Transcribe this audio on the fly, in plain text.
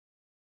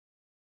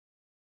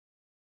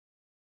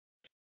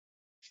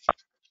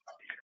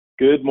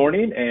Good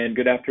morning and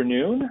good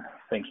afternoon.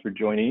 Thanks for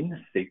joining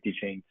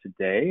SafetyChain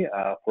today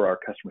for our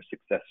customer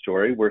success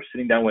story. We're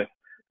sitting down with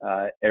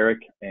Eric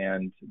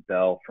and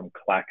Belle from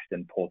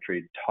Claxton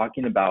Poultry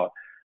talking about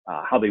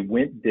how they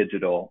went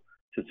digital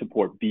to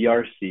support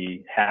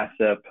BRC,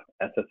 HACCP,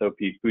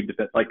 SSOP, food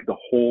defense, like the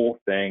whole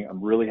thing.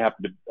 I'm really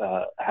happy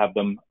to have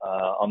them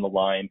on the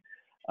line.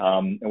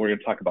 And we're going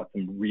to talk about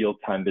some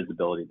real-time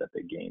visibility that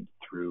they gained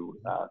through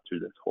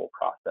this whole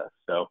process.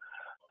 So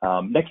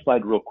next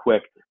slide real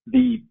quick.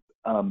 The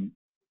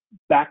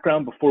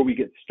background before we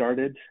get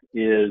started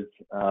is,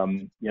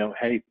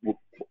 hey, we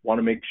want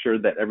to make sure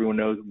that everyone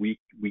knows we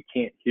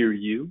can't hear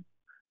you,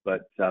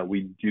 but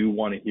we do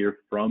want to hear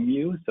from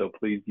you. So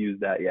please use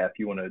that. Yeah, if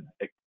you want to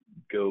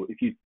go,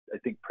 I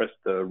think press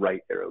the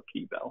right arrow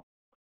key, Belle.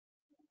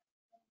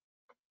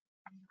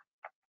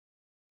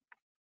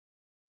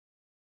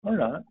 Or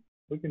not.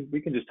 We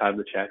can just have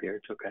the chat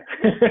here. It's okay.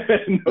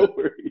 No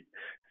worries.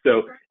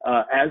 So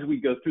as we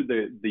go through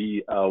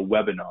the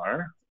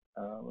webinar,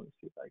 let's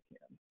see if I can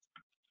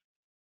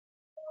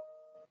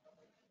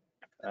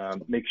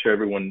make sure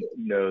everyone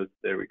knows.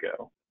 There we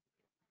go.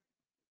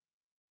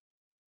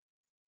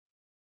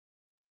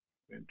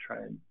 I'm gonna try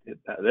and hit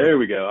that. There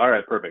we go. All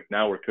right, perfect.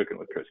 Now we're cooking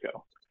with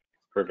Crisco.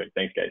 Perfect.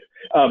 Thanks, guys.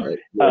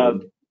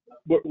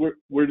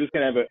 We're just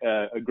gonna have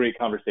a great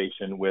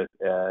conversation with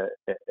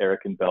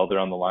Eric and Belle. They're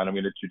on the line. I'm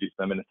gonna introduce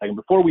them in a second.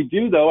 Before we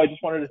do, though, I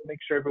just wanted to make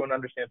sure everyone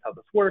understands how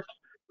this works.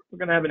 We're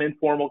going to have an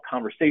informal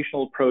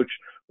conversational approach.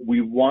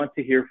 We want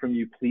to hear from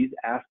you. Please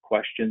ask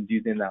questions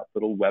using that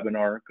little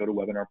webinar,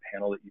 GoToWebinar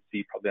panel that you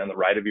see probably on the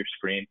right of your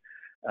screen.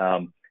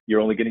 You're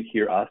only going to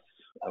hear us.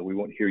 We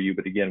won't hear you,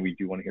 but again, we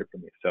do want to hear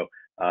from you. So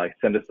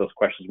send us those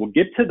questions. We'll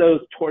get to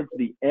those towards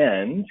the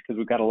end because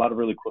we've got a lot of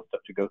really cool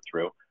stuff to go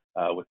through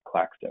with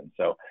Claxton.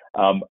 So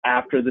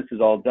after this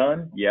is all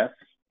done, yes,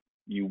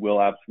 you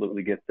will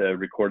absolutely get the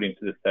recording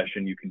to this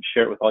session. You can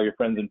share it with all your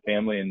friends and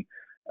family, and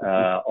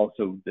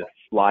also the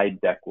slide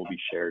deck will be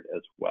shared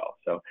as well.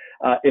 So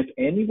if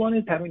anyone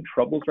is having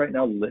troubles right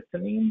now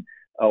listening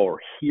or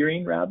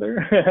hearing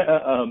rather,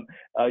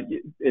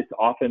 it's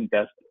often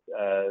best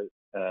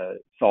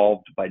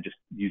solved by just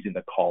using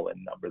the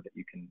call-in number that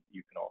you can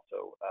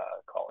also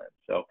call in.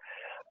 So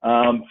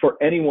for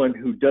anyone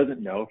who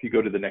doesn't know, if you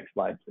go to the next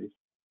slide, please.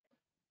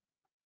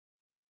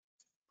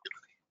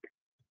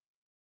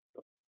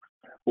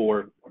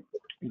 For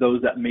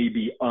those that may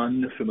be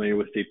unfamiliar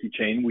with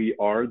SafetyChain, we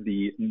are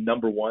the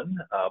 #1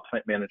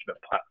 plant management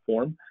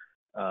platform,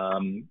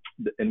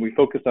 and we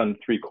focus on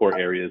 3 core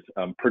areas: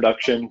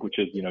 production, which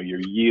is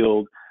your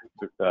yield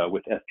with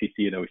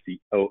SPC and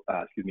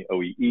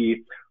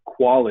OEE.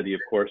 Quality,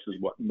 of course, is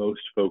what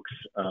most folks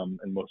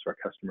and most of our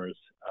customers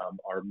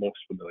are most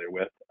familiar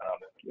with.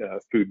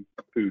 Food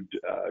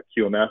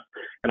QMS,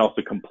 and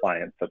also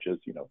compliance, such as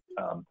your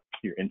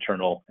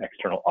internal,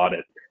 external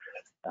audits.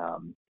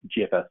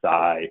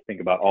 GFSI,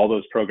 think about all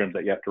those programs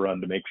that you have to run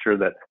to make sure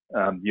that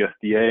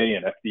USDA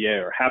and FDA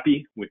are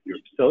happy with your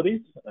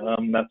facilities.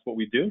 That's what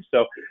we do.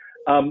 So,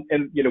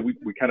 and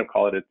we kind of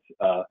call it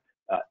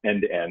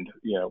end to end.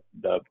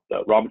 The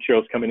raw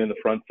materials coming in the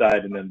front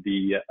side, and then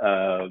the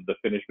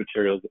finished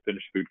materials, the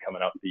finished food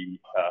coming out the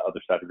other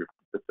side of your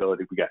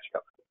facility. We got you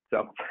covered.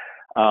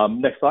 So,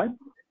 next slide.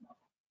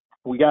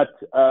 We got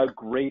a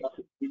great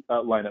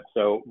lineup.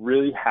 So,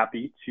 really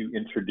happy to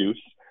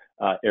introduce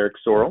Eric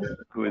Sorel,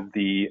 who is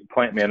the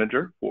plant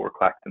manager for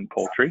Claxton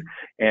Poultry.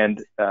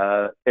 And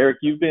Eric,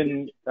 you've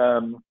been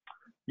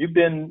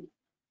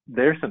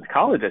there since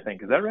college, I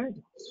think. Is that right?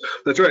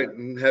 That's right.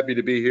 I'm happy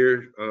to be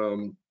here.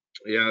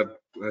 Yeah,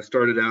 I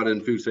started out in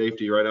food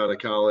safety right out of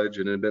college,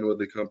 and have been with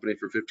the company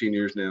for 15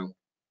 years now.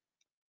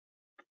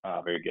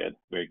 Very good,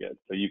 very good.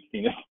 So you've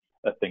seen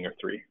a thing or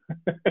 3.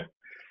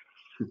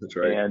 That's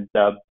right.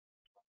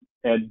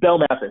 And Belle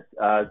Mathis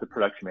is the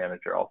production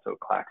manager, also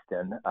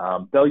Claxton.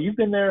 Belle, you've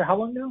been there how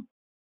long now?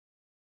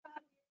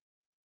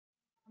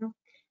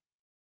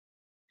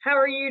 How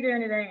are you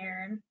doing today,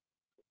 Aaron?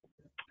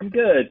 I'm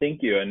good,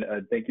 thank you, and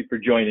thank you for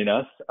joining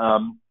us.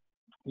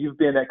 You've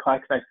been at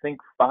Claxton, I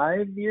think,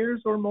 5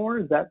 years or more.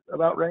 Is that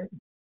about right?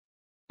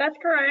 That's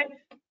correct.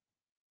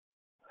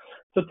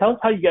 So tell us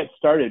how you got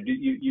started.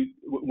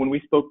 When we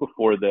spoke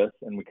before this,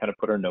 and we kind of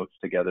put our notes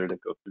together to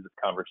go through this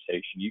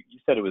conversation, you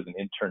said it was an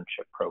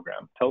internship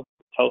program. Tell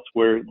us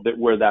where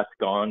that's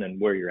gone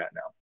and where you're at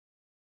now.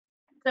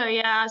 So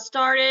yeah, I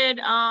started.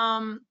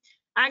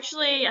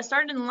 Actually, I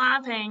started in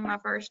live hang my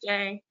first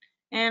day,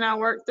 and I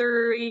worked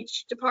through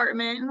each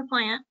department in the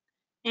plant,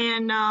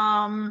 and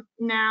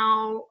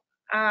now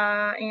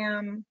I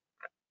am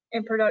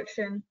in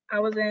production.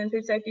 I was in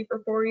food safety for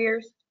 4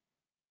 years,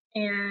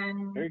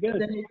 and very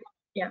good.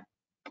 Yeah.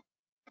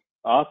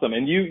 Awesome.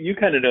 And you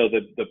kind of know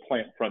the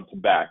plant front to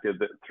back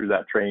through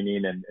that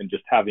training and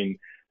just having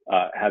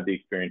had the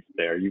experience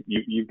there.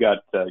 You've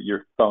got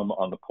your thumb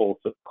on the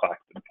pulse of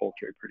Claxton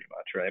Poultry pretty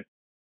much, right?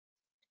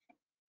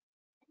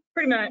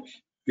 Pretty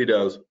much. He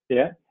does.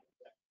 Yeah.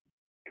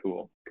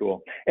 Cool.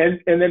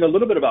 And then a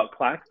little bit about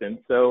Claxton.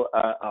 So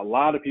a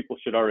lot of people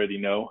should already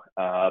know,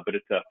 but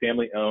it's a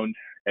family-owned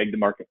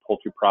egg-to-market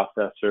poultry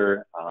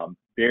processor,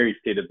 very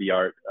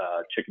state-of-the-art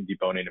chicken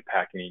deboning and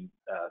packing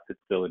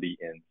facility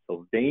in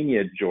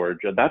Sylvania,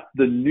 Georgia. That's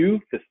the new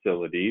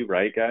facility,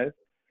 right, guys?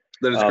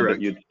 That is correct.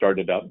 That you'd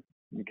started up.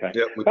 Okay.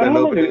 Yep,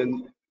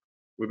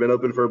 we've been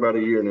open for about a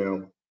year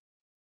now.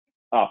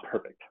 Oh,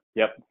 perfect.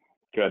 Yep.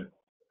 Good.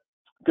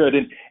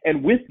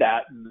 And with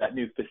that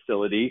new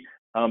facility,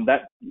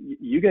 that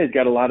you guys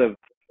got a lot of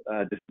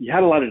you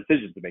had a lot of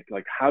decisions to make.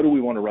 Like, how do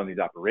we want to run these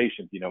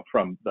operations?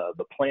 From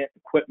the plant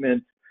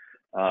equipment,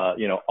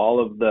 all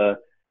of the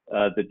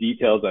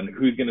details on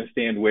who's going to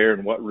stand where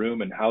in what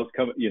room and how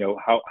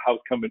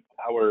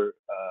are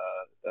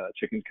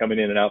chickens coming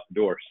in and out the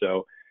door.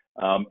 So,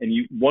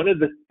 and one of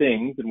the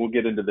things, and we'll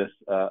get into this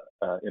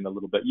in a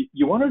little bit,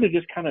 you wanted to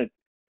just kind of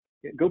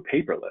go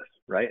paperless,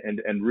 right?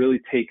 And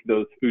really take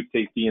those food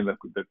safety and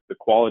the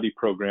quality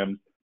programs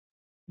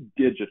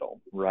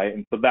digital, right?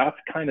 And so that's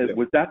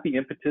was that the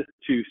impetus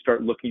to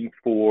start looking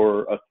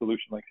for a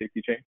solution like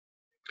SafetyChain?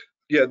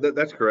 Yeah,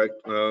 that's correct.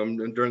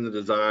 And during the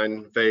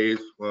design phase,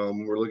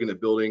 we're looking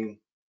at building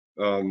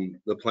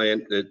the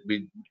plant that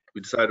we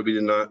decided we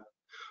did not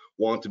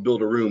want to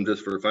build a room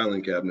just for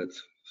filing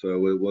cabinets.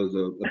 So it was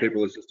a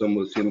paperless system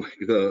seemed like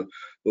the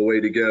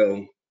way to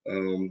go.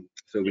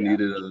 So we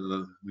needed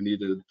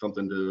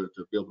something to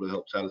be able to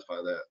help satisfy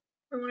that.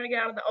 We're going to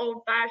go with the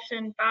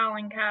old-fashioned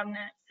filing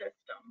cabinet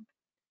system.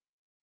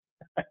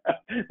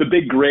 The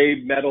big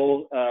gray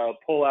metal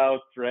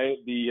pullouts, right?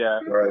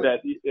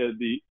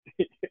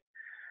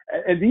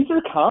 And these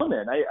are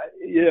common.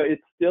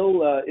 It's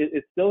still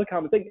a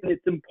common thing. And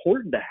it's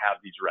important to have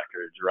these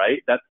records,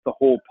 right? That's the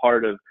whole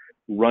part of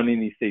running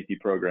these safety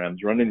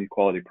programs, running these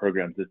quality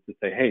programs, is to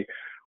say, hey,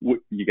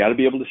 you got to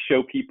be able to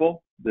show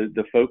people,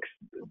 the folks,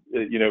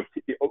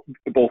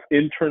 both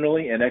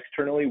internally and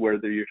externally,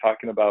 whether you're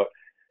talking about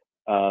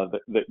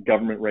the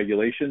government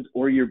regulations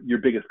or your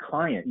biggest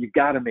client, you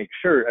got to make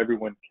sure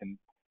everyone can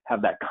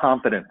have that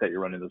confidence that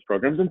you're running those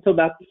programs. And so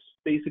that's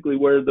basically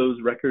where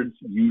those records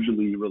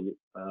usually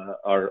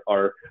are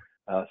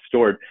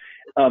stored.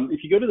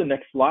 If you go to the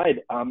next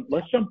slide,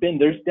 let's jump in.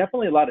 There's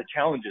definitely a lot of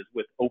challenges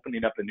with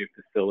opening up a new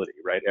facility,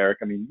 right, Eric?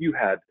 I mean, you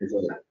had,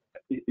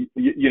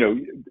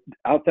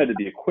 outside of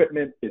the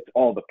equipment, it's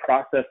all the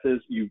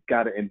processes. You've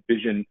got to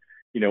envision,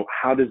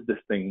 how does this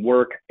thing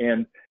work?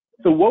 And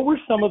so what were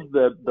some of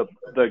the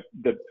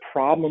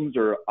problems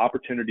or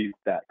opportunities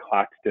that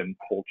Claxton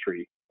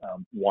Poultry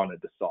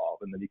wanted to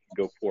solve? And then you can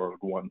go forward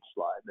one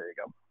slide. There you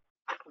go.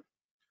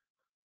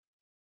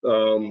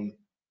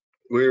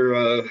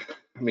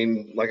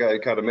 Like I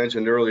kind of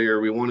mentioned earlier,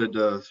 we wanted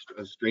to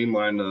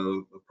streamline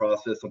the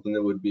process, something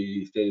that would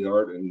be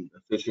state-of-the-art and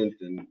efficient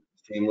and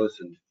seamless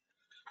and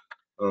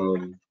a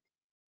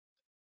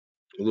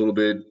little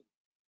bit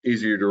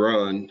easier to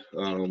run.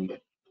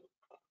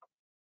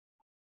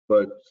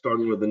 But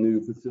starting with a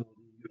new facility,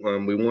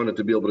 we wanted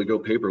to be able to go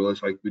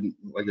paperless, like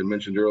I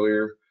mentioned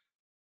earlier.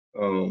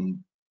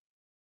 And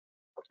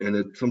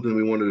it's something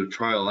we wanted to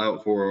trial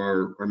out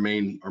for our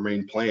main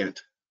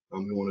plant.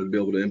 We wanted to be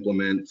able to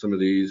implement some of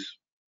these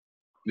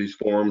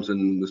forms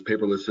and this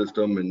paperless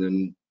system, and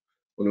then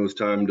when it was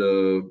time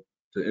to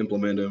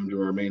implement them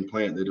to our main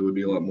plant, that it would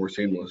be a lot more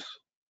seamless.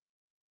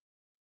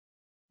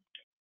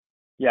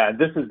 Yeah,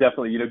 this is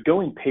definitely,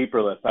 going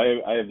paperless.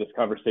 I have this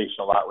conversation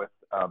a lot with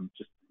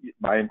just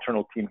my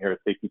internal team here at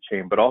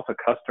SafetyChain, but also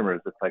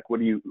customers. It's like,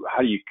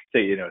 how do you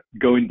say,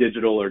 going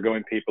digital or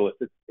going paperless?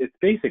 It's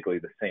basically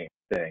the same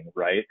thing,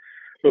 right?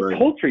 But right.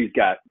 Poultry's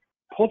got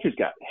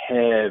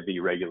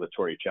heavy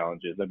regulatory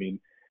challenges. I mean,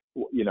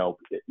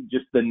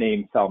 just the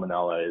name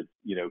salmonella is,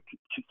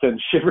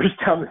 sends shivers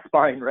down the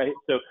spine, right?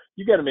 So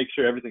you got to make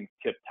sure everything's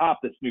tip top.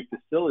 This new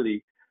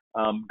facility,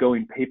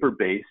 going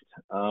paper-based,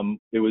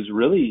 it was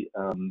really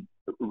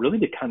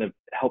to kind of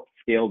help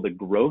scale the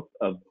growth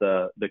of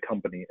the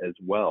company as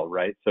well,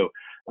 right? So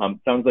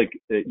sounds like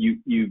you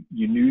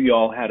knew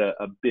y'all had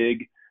a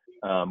big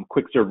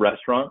quick serve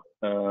restaurant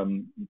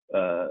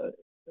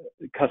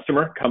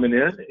customer coming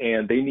in,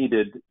 and they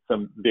needed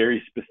some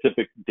very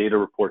specific data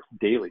reports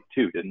daily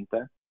too, didn't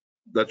they?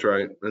 That's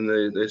right,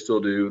 and they still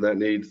do. That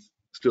need's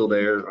still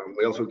there.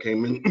 We also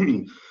came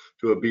in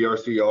to a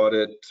BRC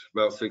audit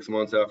about 6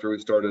 months after we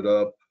started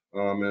up,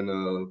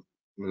 in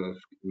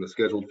a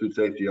scheduled food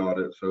safety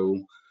audit.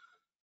 So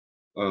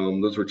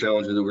those were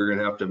challenges that we're going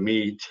to have to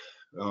meet,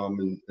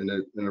 and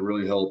it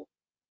really helped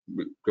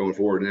going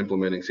forward and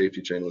implementing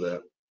SafetyChain with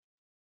that.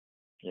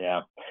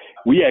 Yeah,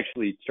 we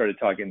actually started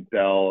talking,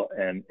 Belle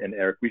and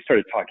Eric, we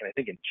started talking, I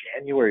think, in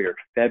January or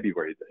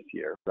February this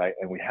year, right?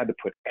 And we had to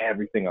put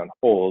everything on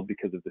hold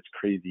because of this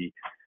crazy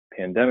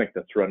pandemic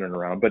that's running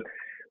around. But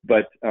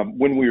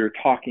when we were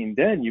talking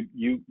then,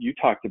 you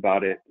talked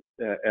about it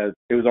as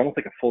it was almost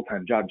like a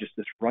full-time job, just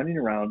this running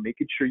around,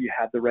 making sure you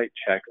had the right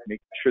checks,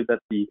 making sure that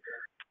the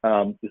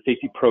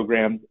safety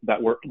programs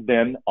that were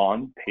then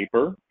on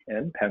paper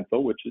and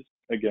pencil, which is,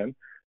 again,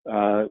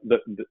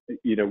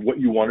 what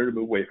you wanted to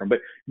move away from. But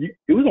it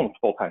was almost a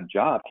full-time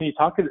job. Can you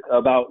talk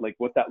about like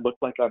what that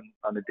looked like on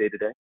a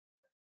day-to-day?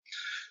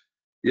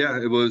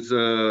 Yeah, it was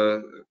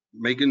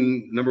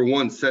making, number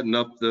one, setting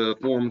up the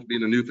forms,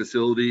 being a new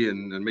facility,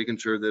 and making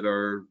sure that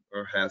our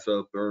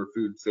HACCP, our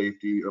food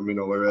safety, our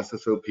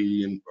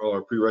SSOP and all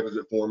our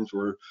prerequisite forms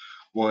were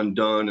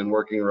done and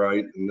working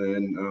right, and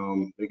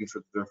then making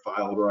sure that they're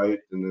filed right,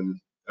 and then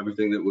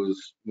everything that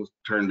was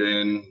turned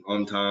in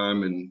on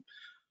time and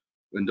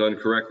done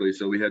correctly.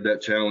 So we had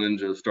that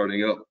challenge of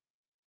starting up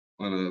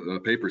on a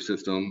paper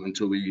system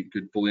until we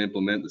could fully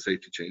implement the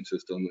SafetyChain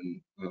system,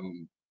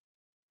 and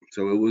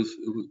so it was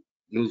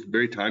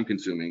very time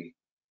consuming.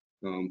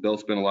 Belle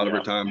spent a lot of her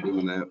time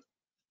doing that.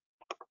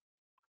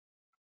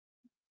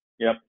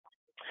 Yep.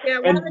 Yeah,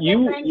 one of the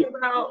good things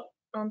about,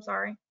 I'm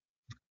sorry.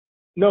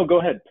 No, go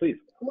ahead, please.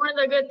 One of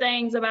the good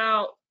things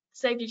about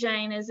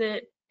SafetyChain is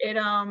it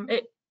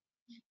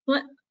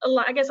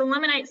I guess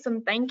eliminates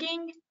some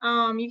thinking.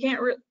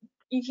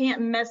 You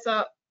can't mess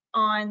up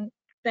on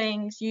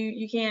things.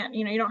 You can't,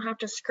 you don't have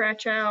to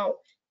scratch out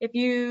if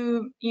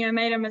you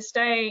made a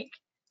mistake,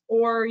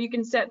 or you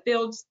can set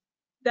fields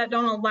that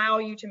don't allow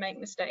you to make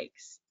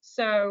mistakes.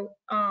 So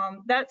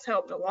that's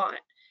helped a lot.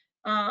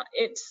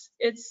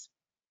 It's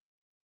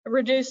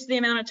reduced the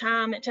amount of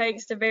time it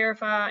takes to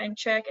verify and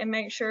check and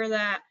make sure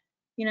that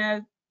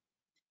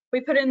we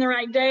put in the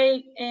right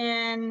date,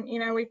 and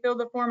we filled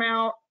the form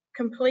out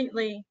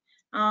completely.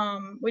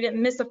 We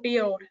didn't miss a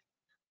field.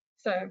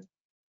 So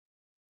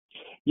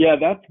yeah,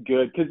 that's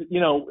good, because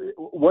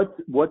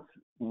what's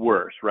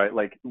worse, right?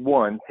 Like,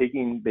 one,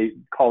 they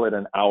call it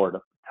an hour to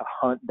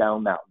hunt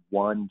down that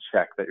one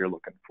check that you're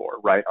looking for,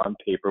 right, on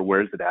paper.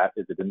 Where's it at?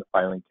 Is it in the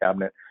filing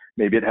cabinet?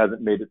 Maybe it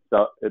hasn't made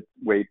its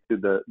way to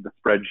the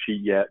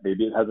spreadsheet yet.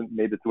 Maybe it hasn't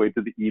made its way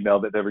to the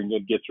email that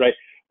everyone gets, right?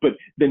 But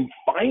then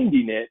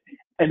finding it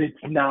and it's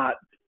not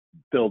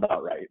filled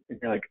out right, and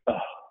you're like, oh,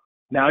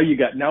 now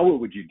what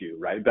would you do,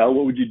 right, Belle?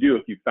 What would you do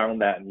if you found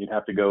that and you'd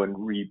have to go and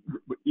would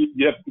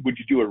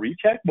you do a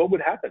recheck? What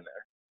would happen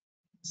there?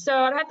 So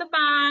I'd have to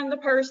find the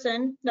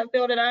person that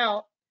filled it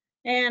out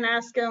and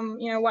ask them,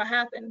 what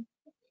happened?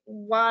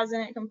 Why isn't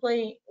it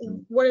complete?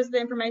 What is the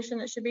information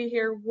that should be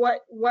here?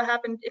 What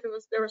happened if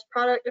there was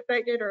product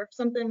affected, or if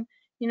something,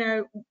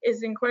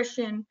 is in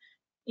question?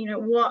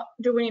 What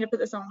do we need to put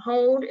this on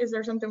hold? Is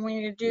there something we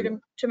need to do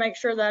to make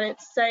sure that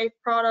it's safe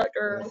product?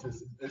 Or it's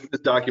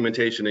just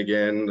documentation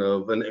again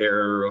of an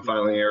error, a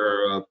filing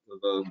error,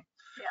 of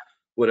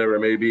whatever it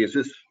may be. It's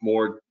just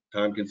more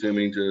time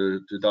consuming to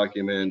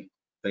document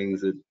things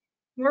that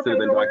should have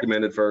been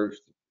documented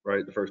first,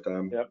 right, the first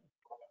time. Yep.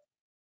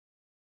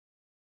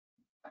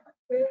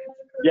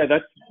 Yeah,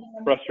 that's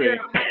frustrating.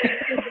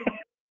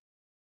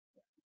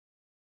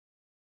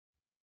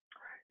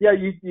 Yeah,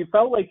 you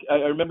felt like, I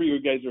remember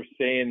you guys were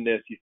saying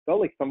this, you felt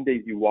like some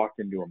days you walked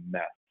into a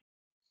mess,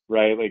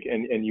 right? Like,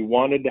 and you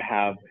wanted to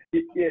have,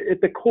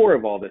 at the core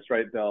of all this,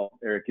 right, Belle,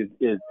 Eric,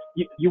 is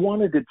you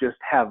wanted to just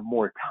have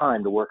more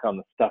time to work on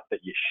the stuff that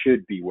you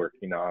should be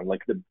working on,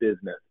 like the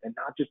business, and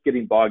not just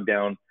getting bogged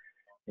down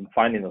in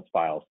finding those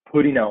files,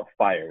 putting out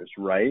fires,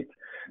 right?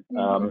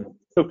 Mm-hmm.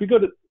 So if we go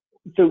to,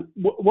 so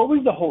what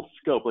was the whole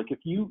scope? Like, if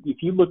you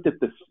looked at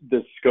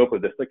the scope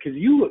of this, like, because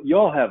you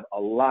all have a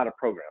lot of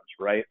programs,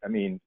 right? I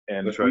mean,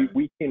 and that's right.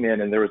 we came in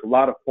and there was a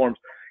lot of forms.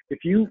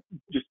 If you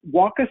just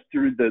walk us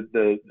through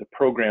the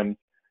programs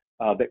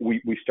that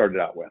we started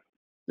out with.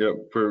 Yeah,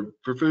 for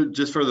food,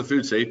 just for the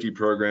food safety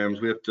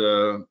programs, we have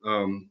to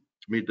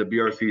meet the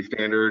BRC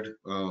standard,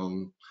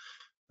 and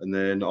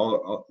then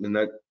and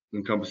that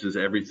encompasses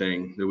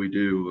everything that we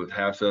do with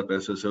HACCP,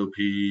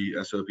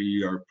 SSOP, SOP,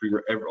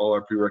 all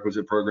our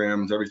prerequisite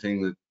programs,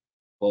 everything that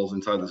falls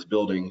inside this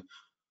building.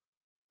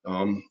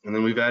 And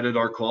then we've added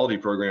our quality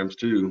programs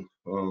too.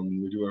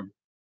 We do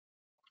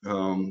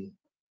our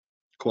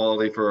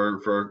quality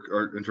for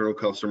our internal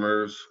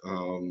customers,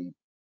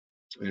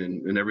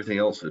 and everything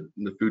else,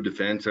 the food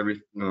defense,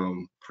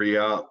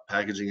 pre-op,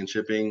 packaging and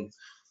shipping,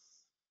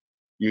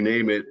 you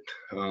name it.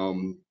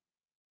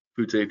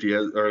 Food safety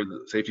or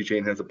the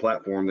SafetyChain has a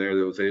platform there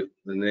that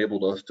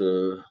enabled us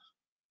to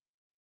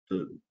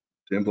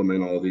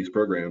implement all of these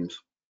programs.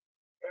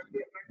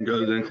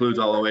 It includes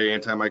all the way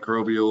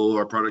antimicrobial,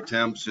 our product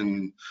temps,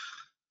 and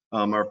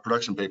our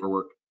production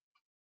paperwork.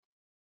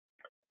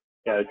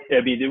 Yeah, I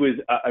mean, it was,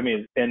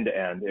 end to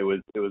end. It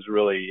was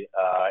really,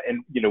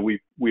 and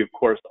we of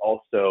course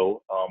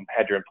also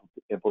had your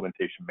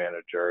implementation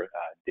manager,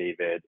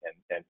 David,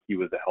 and he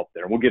was a help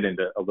there. And we'll get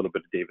into a little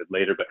bit of David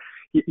later, but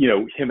he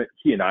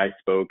and I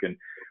spoke, and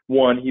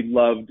one, he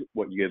loved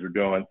what you guys were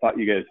doing. Thought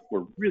you guys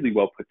were really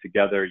well put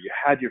together. You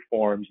had your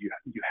forms. You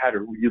had a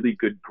really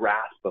good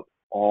grasp of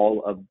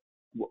all of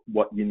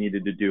what you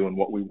needed to do and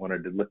what we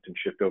wanted to lift and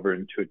shift over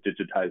into a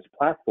digitized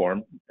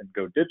platform and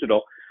go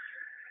digital.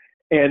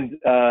 And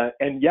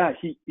yeah,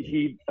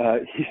 he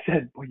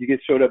said, well, you guys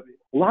showed up,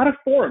 a lot of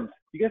forms.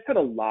 You guys had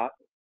a lot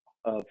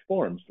of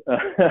forms.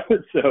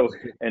 So,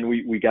 and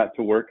we got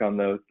to work on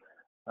those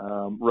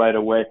right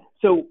away.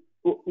 So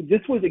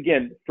this was,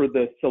 again, for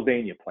the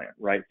Sylvania plant,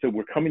 right? So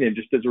we're coming in,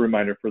 just as a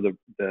reminder for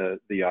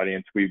the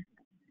audience, we're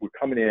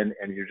coming in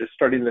and you're just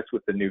starting this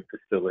with the new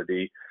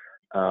facility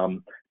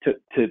to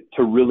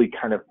really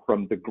kind of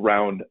from the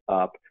ground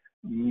up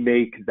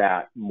make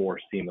that more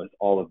seamless,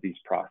 all of these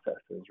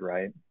processes,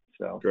 right?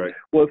 So, Right.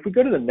 Well, if we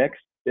go to the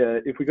next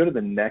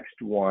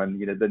one,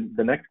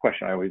 the next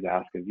question I always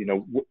ask is,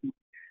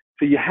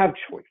 so you have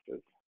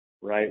choices,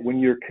 right? When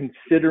you're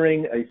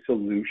considering a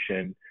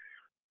solution,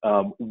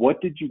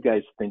 what did you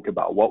guys think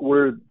about? What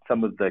were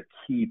some of the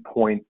key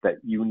points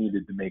that you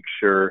needed to make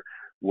sure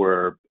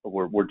were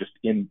just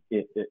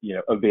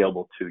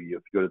available to you?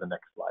 If you go to the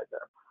next slide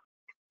there.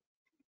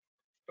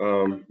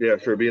 Yeah,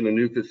 sure. Being a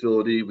new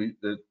facility,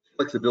 the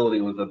flexibility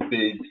was a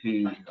big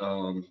key.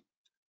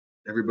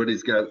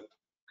 Everybody's got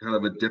kind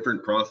of a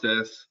different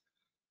process,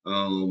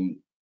 and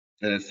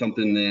it's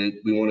something that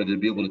we wanted to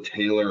be able to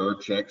tailor our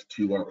checks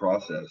to our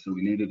process. So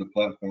we needed a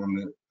platform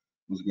that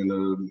was going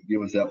to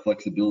give us that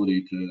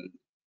flexibility to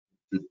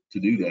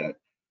do that.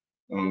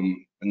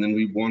 And then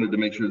we wanted to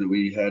make sure that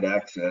we had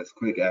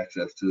quick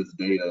access to this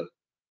data.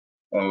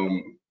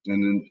 And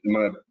then in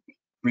my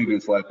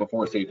previous life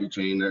before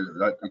SafetyChain,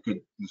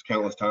 there's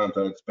countless times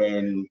I'd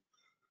spend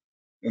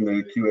in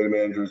the QA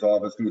manager's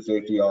office, food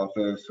safety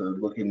office, or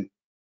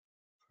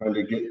trying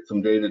to get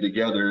some data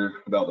together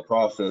about the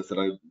process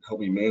that help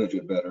me manage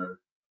it better.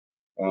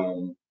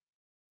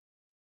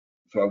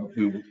 So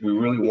we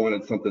really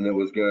wanted something that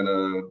was going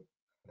to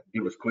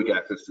give us quick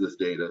access to this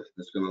data.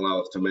 That's going to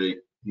allow us to make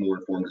more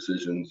informed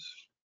decisions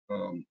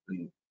and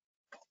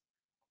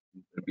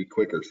be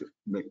quicker. So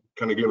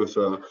kind of give us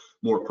a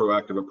more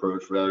proactive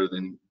approach rather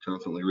than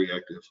constantly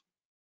reactive.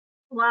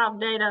 Live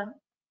data.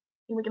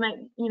 We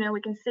can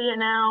we can see it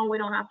now. We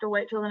don't have to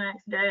wait till the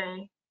next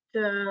day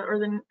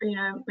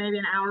maybe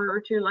an hour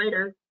or two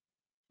later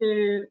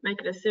to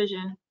make a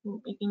decision.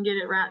 You can get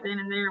it right then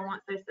and there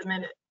once they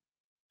submit it.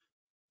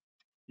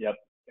 Yep.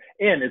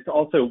 And it's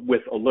also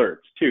with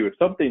alerts too. If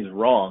something's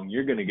wrong,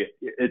 you're going to get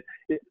it.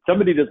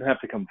 Somebody doesn't have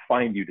to come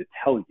find you to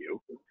tell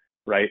you,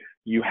 right?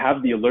 You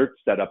have the alert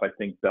set up, I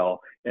think, Belle,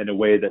 in a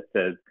way that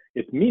says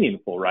it's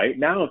meaningful, right?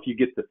 Now, if you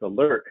get this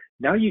alert,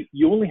 now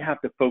you only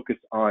have to focus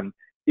on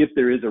if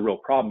there is a real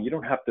problem. You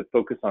don't have to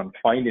focus on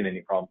finding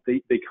any problems.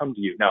 They come to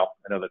you. Now,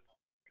 I know that's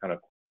kind of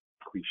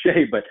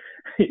cliche, but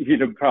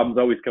problems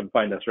always come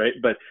find us, right?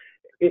 But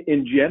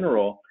in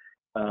general,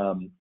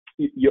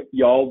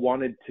 y'all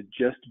wanted to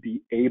just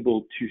be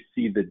able to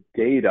see the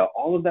data,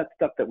 all of that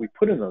stuff that we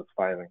put in those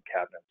filing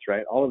cabinets,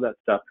 right? All of that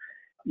stuff.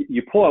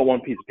 You pull out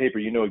one piece of paper,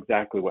 you know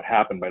exactly what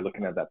happened by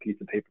looking at that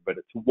piece of paper, but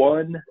it's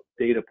one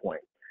data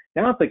point.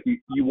 Now it's like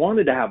you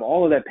wanted to have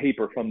all of that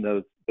paper from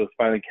those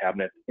filing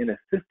cabinets in a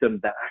system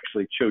that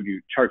actually showed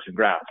you charts and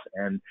graphs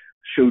and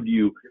showed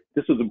you,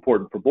 this was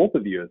important for both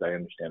of you as I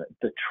understand it,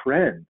 the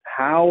trends.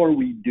 How are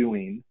we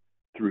doing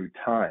through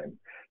time?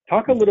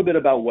 Talk a little bit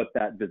about what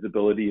that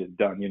visibility has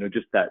done,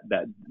 just that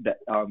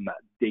on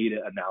that data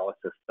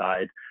analysis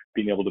side,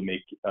 being able to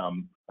make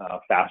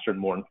faster and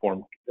more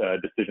informed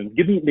decisions.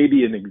 Give me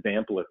maybe an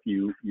example, if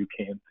you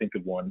can think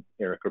of one,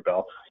 Eric or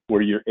Belle,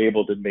 where you're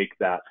able to make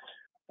that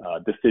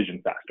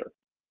decision faster.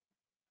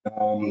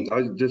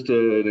 Just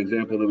an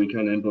example that we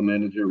kind of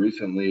implemented here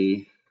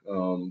recently.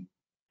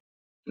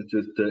 It's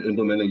just to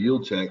implement a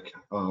yield check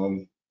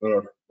on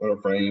our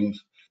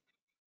frames.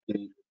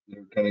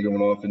 They're kind of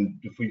going off, and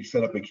if we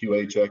set up a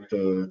QA check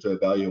to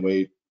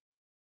evaluate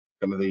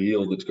kind of the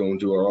yield that's going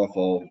to our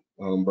offal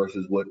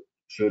versus what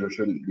should or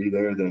shouldn't be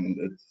there, then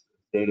it's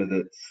data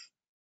that's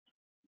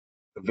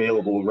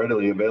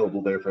readily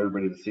available there for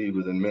everybody to see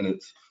within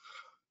minutes,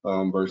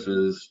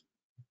 versus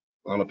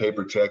on a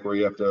paper check where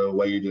you have to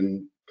wait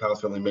and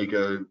constantly make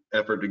an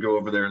effort to go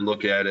over there and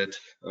look at it.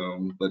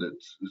 But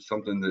it's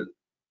something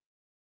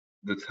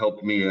that's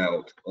helped me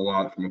out a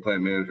lot from a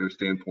plant manager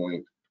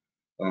standpoint.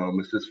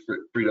 It's just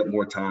freed up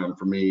more time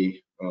for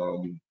me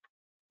to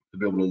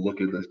be able to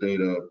look at this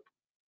data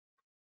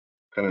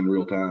kind of in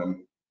real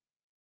time.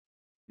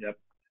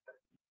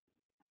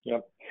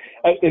 Yep.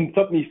 And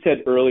something you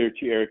said earlier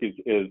too, Eric,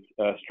 is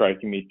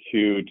striking me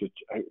too. Just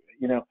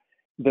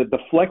the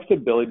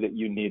flexibility that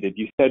you needed.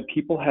 You said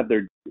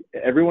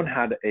everyone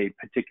had a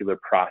particular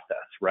process,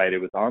 right? It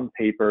was on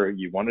paper.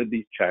 You wanted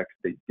these checks.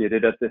 They did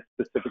it at this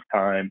specific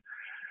time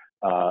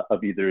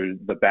of either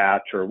the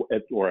batch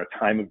or a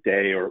time of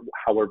day, or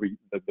however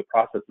the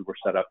processes were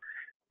set up.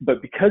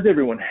 But because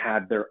everyone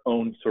had their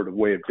own sort of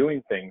way of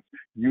doing things,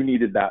 you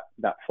needed that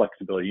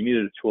flexibility. You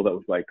needed a tool that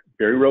was like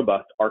very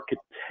robust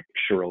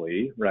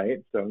architecturally,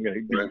 right? So I'm going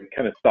to be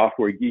kind of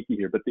software geeky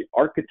here, but the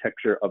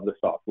architecture of the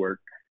software,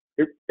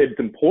 it's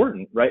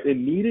important, right? It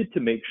needed to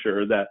make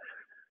sure that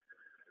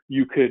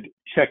you could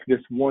check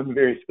this one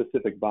very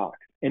specific box.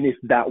 And if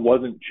that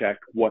wasn't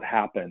checked, what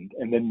happened?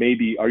 And then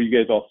maybe, are you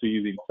guys also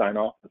using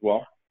sign-off as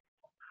well?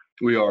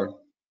 We are.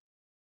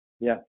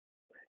 Yeah.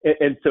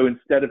 And so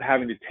instead of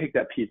having to take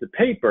that piece of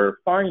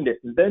paper, find it,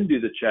 and then do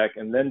the check,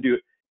 and then do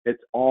it,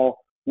 it's all,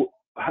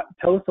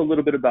 tell us a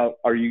little bit about,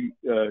 are you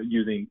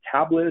using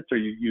tablets? Are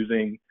you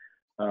using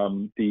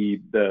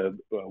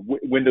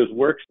Windows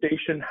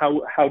workstation?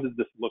 How does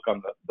this look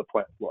on the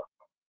plant floor?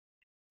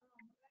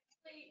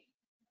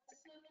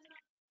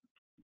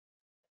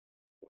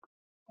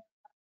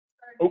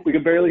 Oh, we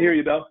can barely hear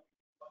you, Belle.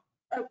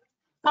 Oh,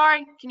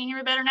 sorry. Can you hear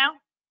me better now?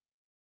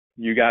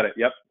 You got it.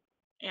 Yep.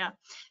 Yeah.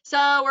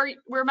 So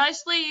we're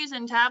mostly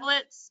using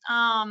tablets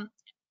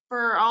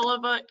for all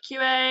of it,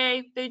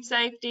 QA, food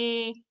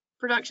safety,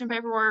 production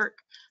paperwork.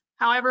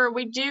 However,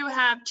 we do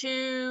have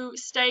 2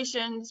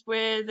 stations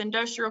with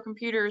industrial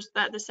computers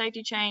that the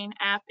SafetyChain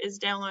app is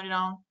downloaded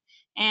on,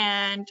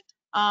 and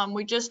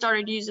we just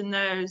started using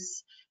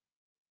those.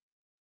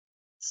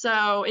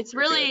 So it's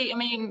really, I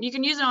mean, you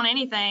can use it on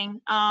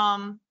anything.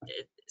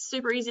 It's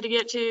super easy to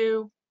get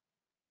to.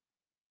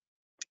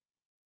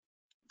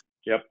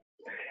 Yep.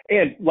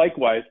 And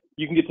likewise,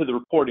 you can get to the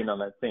reporting on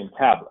that same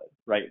tablet,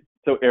 right?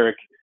 So Eric,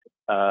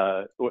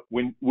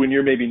 when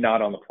you're maybe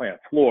not on the plant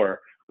floor,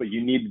 but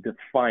you need to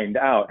find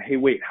out, hey,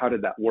 wait, how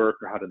did that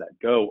work, or how did that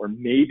go? Or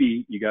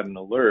maybe you got an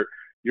alert,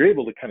 you're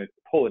able to kind of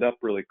pull it up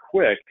really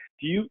quick.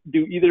 Do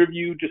either of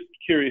you, just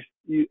curious,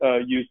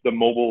 use the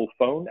mobile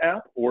phone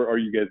app, or are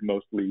you guys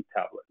mostly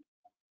tablets?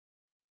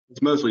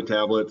 It's mostly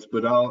tablets,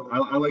 but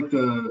I like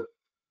to,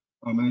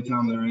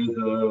 anytime there is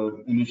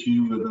an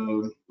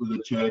issue with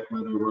a check,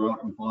 whether we're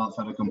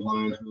outside of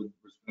compliance with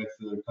respect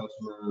to the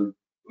customer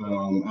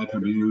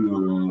attribute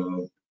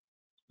or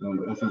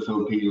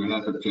SSOP or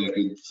HACCP check,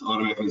 it's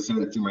automatically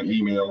sent to my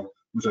email,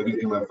 which I get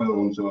to my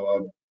phone.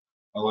 So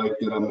I like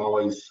that I'm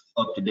always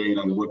up to date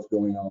on what's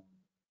going on.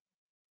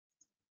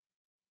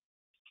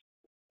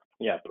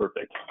 Yeah,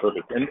 perfect.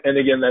 And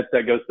again, that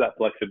goes to that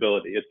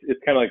flexibility. It's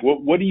kind of like,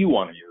 what do you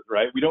want to use,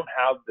 right? We don't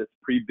have this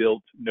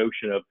pre-built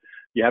notion of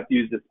you have to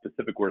use this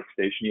specific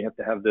workstation. You have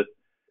to have this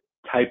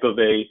type of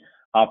a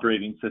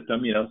operating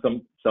system. You know,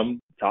 some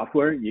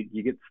software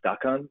you get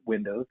stuck on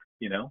Windows.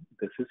 You know,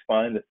 this is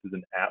fine. This is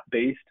an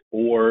app-based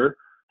or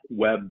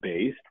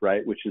web-based,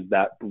 right? Which is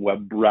that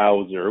web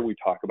browser we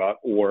talk about,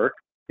 or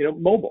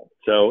mobile.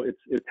 So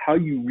it's how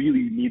you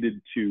really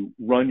needed to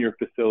run your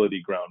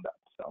facility ground up.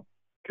 So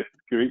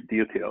great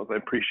details. I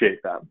appreciate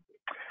that.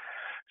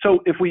 So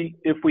if we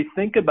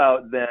think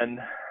about then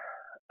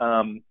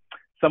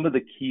some of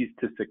the keys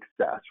to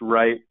success,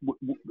 right?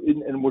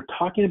 And we're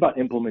talking about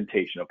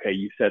implementation. Okay,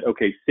 you said,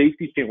 okay,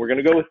 SafetyChain. We're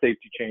going to go with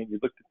SafetyChain. You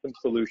looked at some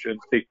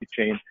solutions,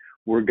 SafetyChain.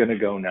 We're going to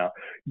go now.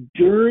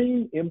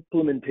 During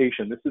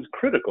implementation, this is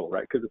critical,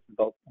 right? Because this is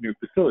a new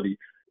facility.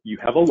 You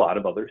have a lot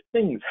of other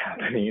things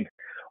happening.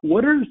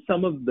 What are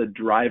some of the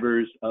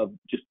drivers of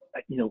just,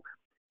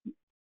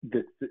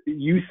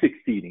 you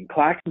succeeding?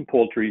 Claxton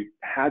Poultry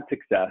had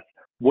success.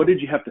 What did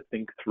you have to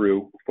think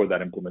through for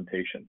that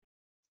implementation?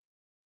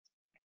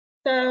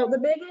 So the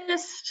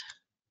biggest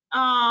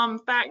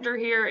factor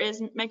here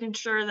is making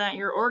sure that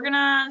you're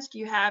organized,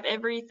 you have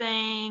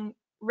everything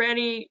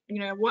ready.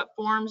 What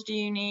forms do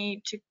you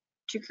need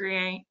to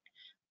create?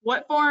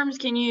 What forms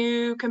can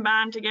you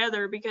combine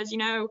together? Because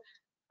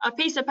a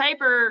piece of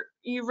paper,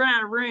 you run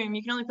out of room.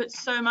 You can only put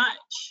so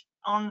much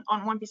on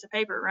one piece of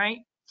paper, right?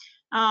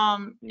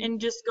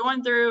 And just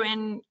going through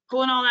and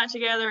pulling all that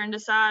together and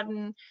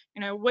deciding,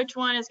 which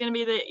one is going to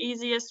be the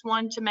easiest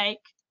one to make,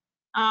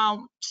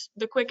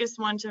 the quickest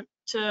one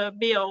to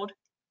build.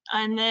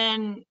 And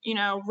then,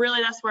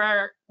 really that's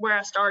where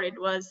I started,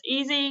 was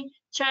easy,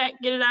 check,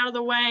 get it out of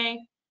the way,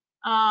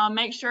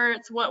 make sure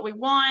it's what we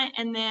want,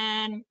 and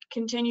then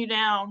continue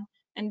down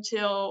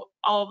until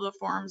all of the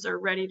forms are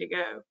ready to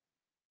go.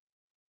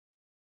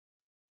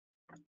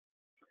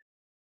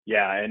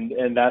 Yeah,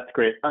 and that's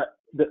great.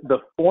 The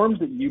forms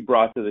that you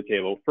brought to the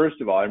table,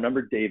 first of all, I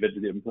remember David,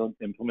 the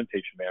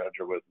implementation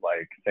manager, was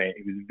like saying,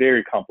 he was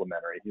very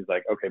complimentary. He's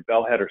like, okay,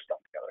 Belle had her stuff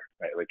together,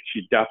 right? Like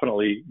she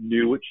definitely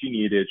knew what she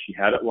needed. She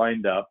had it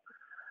lined up.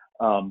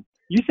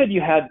 You said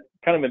you had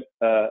kind of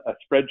a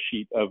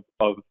spreadsheet of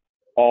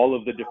all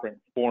of the different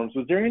forms.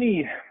 Was there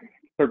any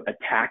sort of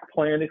attack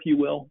plan, if you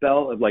will,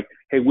 Belle, of like,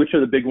 hey, which are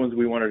the big ones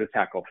we wanted to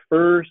tackle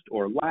first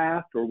or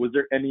last, or was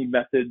there any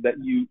method that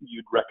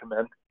you'd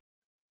recommend?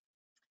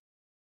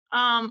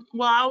 Well,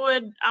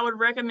 I would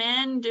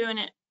recommend doing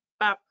it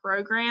by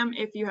program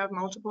if you have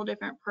multiple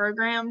different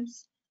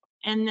programs,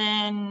 and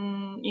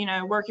then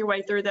work your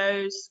way through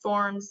those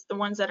forms, the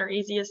ones that are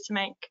easiest to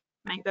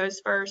make those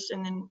first,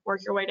 and then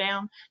work your way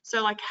down.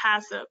 So like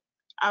HACCP,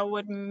 I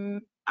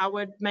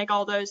would make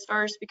all those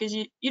first, because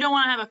you don't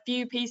want to have a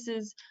few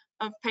pieces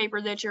of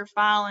paper that you're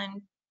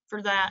filing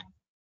for that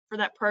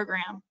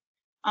program,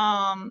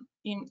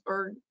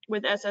 or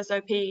with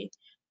SSOP.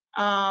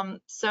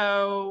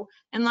 So,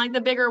 and like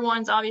the bigger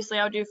ones, obviously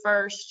I'll do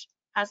first,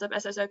 HACCP,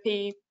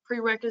 SSOP,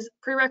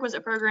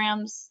 prerequisite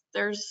programs.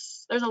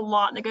 There's a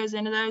lot that goes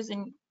into those,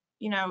 and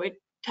it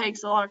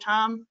takes a lot of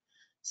time.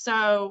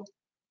 So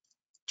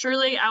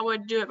truly I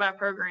would do it by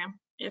program.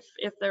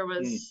 If there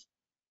was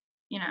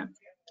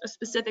a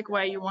specific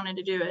way you wanted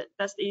to do it,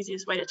 that's the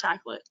easiest way to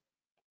tackle it.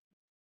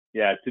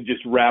 Yeah, to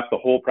just wrap the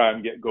whole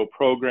problem, go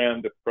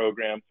program to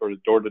program, sort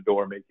of door to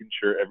door, making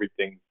sure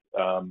everything's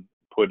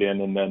put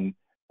in, and then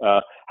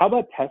How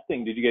about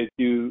testing? Did you guys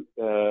do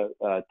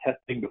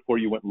testing before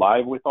you went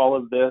live with all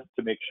of this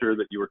to make sure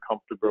that you were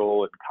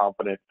comfortable and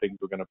confident things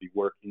were going to be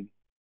working?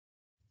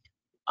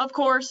 Of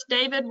course,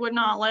 David would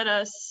not let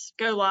us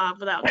go live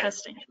without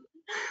testing.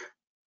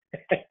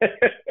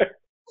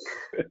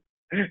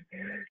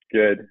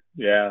 Good.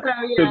 Yeah.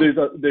 So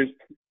there's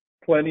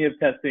plenty of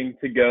testing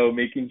to go,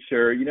 making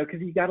sure, you know,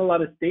 because you got a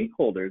lot of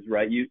stakeholders,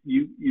 right? You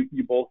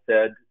both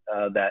said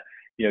that,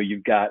 you know,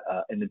 you've got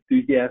an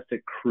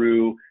enthusiastic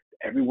crew.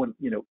 Everyone,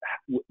 you know,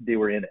 they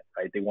were in it,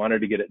 right? They wanted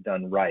to get it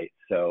done right.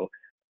 So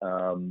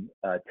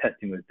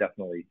testing was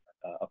definitely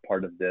a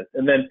part of this.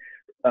 And then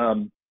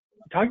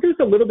talk to us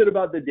a little bit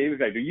about the David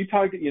factor. You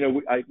talked, you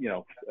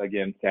know,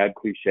 again, sad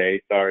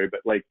cliche, sorry, but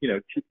like,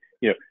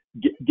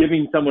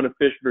 giving someone a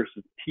fish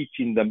versus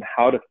teaching them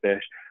how to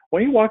fish. Why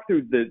don't you walk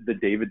through the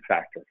David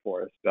factor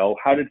for us, Belle?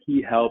 How did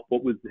he help?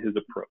 What was his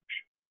approach?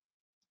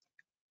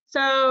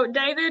 So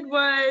David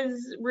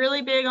was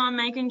really big on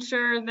making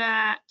sure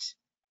that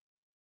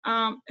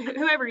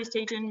whoever he's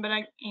teaching, but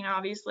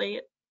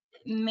obviously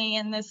me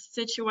in this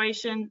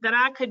situation, that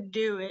I could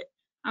do it.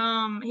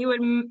 He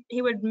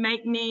would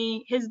make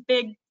me, his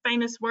big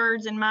famous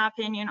words in my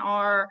opinion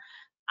are,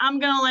 "I'm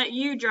gonna let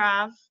you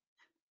drive."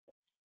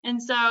 And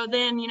so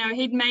then, you know,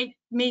 he'd make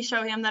me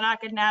show him that I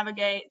could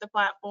navigate the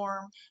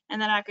platform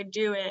and that I could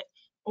do it.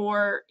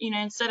 Or, you know,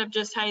 instead of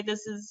just, hey,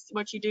 this is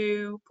what you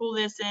do, pull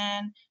this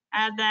in,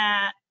 add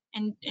that,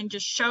 and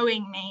just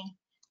showing me,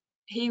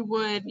 he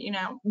would, you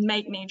know,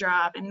 make me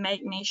drive and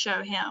make me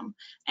show him.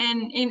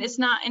 And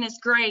it's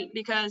great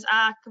because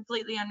I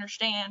completely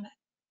understand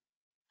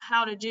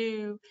how to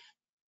do,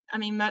 I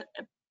mean,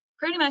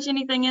 pretty much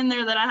anything in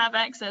there that I have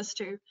access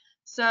to.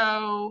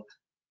 So,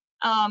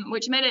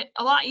 which made it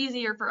a lot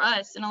easier for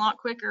us and a lot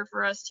quicker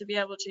for us to be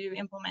able to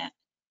implement.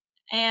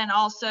 And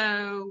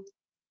also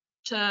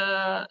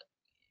to,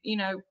 you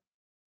know,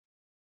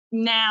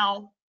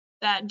 now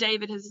that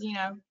David has, you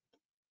know,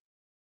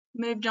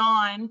 moved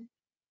on,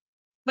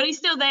 but he's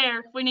still there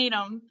if we need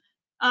him.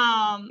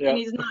 And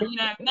he's not, you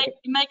know,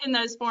 making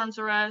those forms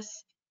for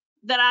us,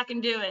 that I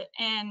can do it,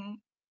 and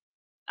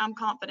I'm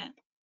confident.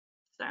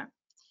 So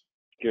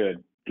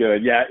good.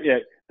 Yeah.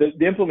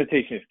 The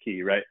implementation is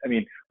key, right? I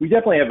mean, we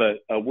definitely have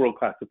a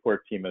world-class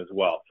support team as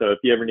well. So if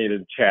you ever needed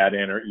to chat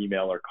in or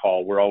email or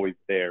call, we're always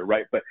there,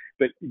 right? But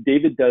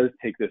David does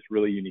take this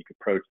really unique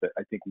approach that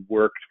I think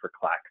worked for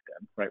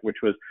Claxton, right? Which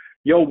was,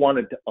 you all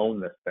wanted to own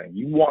this thing.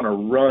 You want to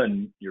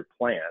run your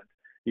plant.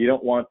 You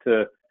don't want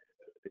to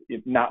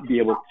not be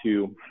able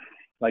to,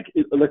 like,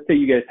 let's say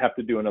you guys have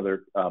to do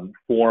another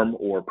form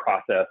or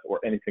process or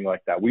anything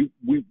like that. We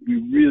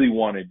really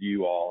wanted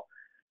you all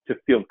to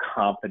feel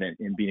confident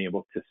in being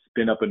able to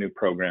spin up a new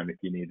program if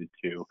you needed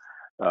to.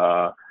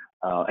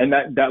 And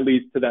that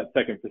leads to that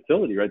second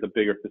facility, right? The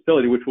bigger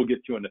facility, which we'll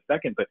get to in a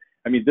second. But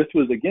I mean, this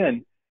was,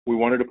 again, we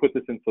wanted to put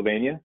this in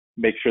Sylvania,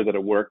 make sure that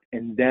it worked,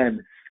 and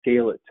then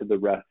scale it to the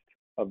rest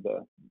of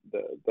the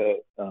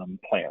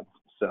plants.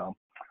 So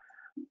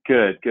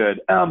good.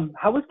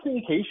 How was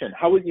communication?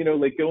 How was, you know,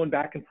 like going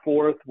back and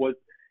forth? Was,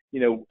 you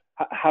know,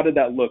 how did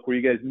that look? Were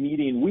you guys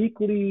meeting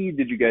weekly?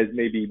 Did you guys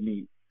maybe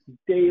meet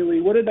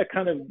daily? What did that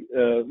kind of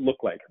look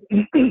like?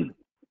 It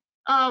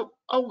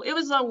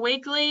was a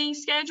weekly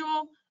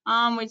schedule.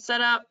 We'd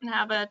set up and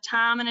have a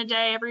time and a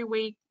day every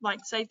week, like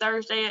say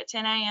Thursday at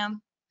 10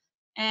 a.m.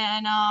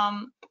 And,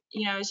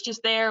 you know, it's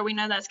just there. We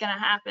know that's going to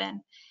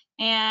happen.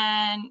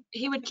 And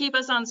he would keep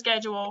us on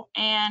schedule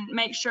and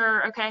make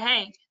sure, okay,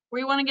 hey,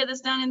 we want to get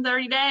this done in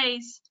 30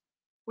 days.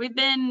 We've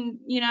been,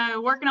 you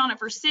know, working on it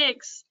for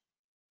 6.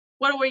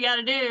 What do we got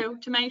to do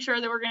to make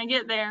sure that we're going to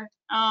get there?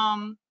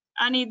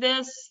 I need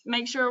this,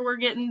 make sure we're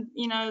getting,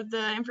 you know,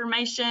 the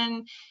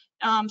information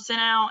sent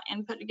out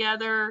and put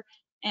together,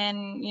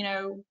 and, you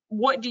know,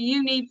 what do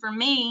you need from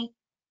me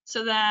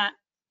so that,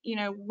 you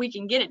know, we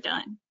can get it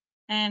done,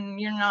 and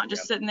you're not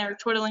just sitting there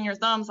twiddling your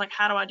thumbs like,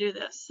 how do I do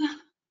this?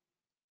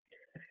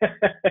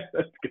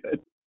 That's good.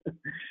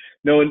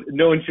 No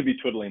one should be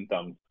twiddling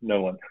thumbs.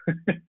 No one.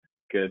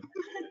 Good.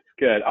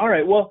 All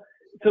right. Well,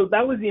 so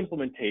that was the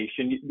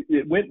implementation.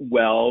 It went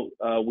well.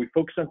 We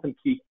focused on some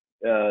key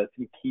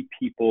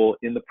people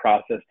in the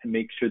process to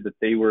make sure that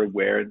they were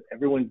aware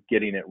everyone's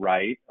getting it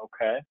right.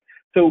 Okay.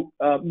 So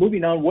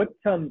moving on, what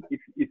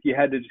if you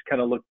had to just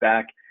kind of look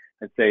back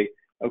and say,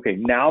 okay,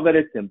 now that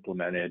it's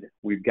implemented,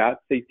 we've got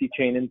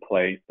SafetyChain in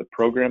place, the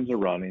programs are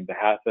running, the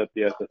HACCP,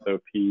 the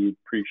SSOP,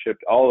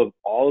 pre-shipped, all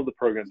of the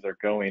programs are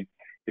going.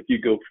 If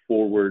you go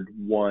forward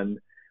one,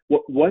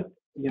 what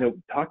you know,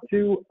 talk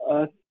to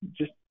us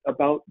just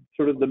about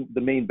sort of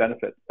the main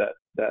benefits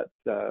that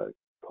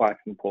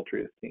Claxton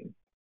Poultry has seen.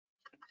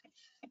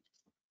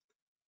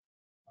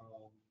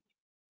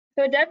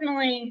 So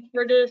definitely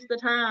reduce the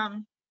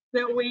time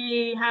that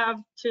we have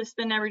to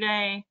spend every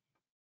day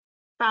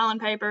filing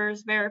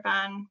papers,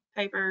 verifying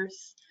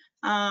papers,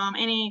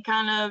 any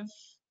kind of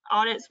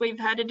audits we've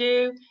had to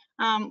do.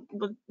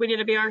 We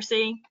did a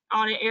BRC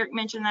audit. Eric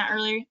mentioned that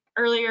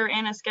earlier,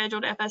 and a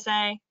scheduled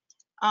FSA.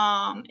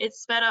 It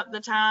sped up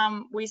the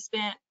time we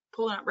spent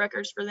pulling up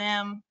records for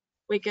them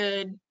we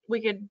could,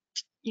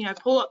 you know,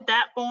 pull up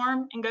that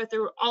form and go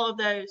through all of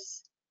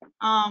those,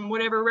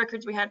 whatever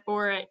records we had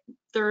for it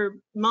through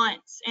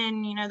months.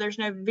 And, you know, there's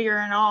no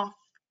veering off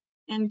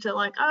into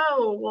like,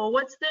 oh, well,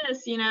 what's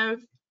this, you know,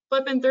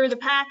 flipping through the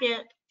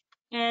packet.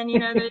 And, you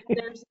know,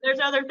 there's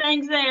other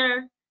things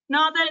there.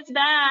 Not that it's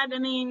bad. I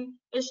mean,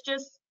 it's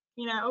just,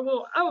 you know,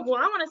 well, I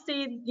want to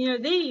see, you know,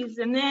 these.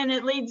 And then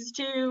it leads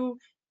to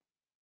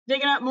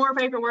digging up more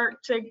paperwork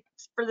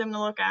for them to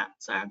look at.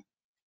 So.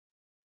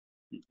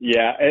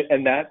 Yeah,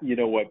 and that, you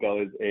know what, Belle,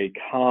 is a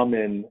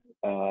common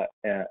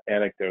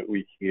anecdote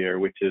we hear,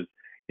 which is,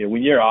 you know,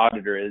 when your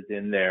auditor is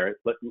in there,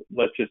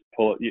 let's just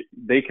pull,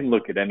 they can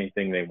look at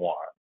anything they want,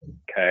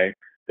 okay?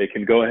 They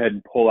can go ahead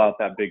and pull out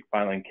that big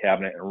filing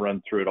cabinet and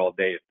run through it all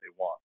day if they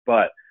want.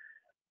 But,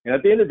 you know,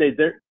 at the end of the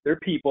day, they're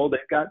people. They've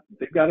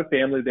got a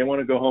family. They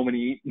want to go home and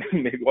eat,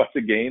 maybe watch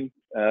a game,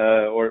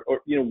 or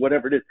you know,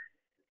 whatever it is.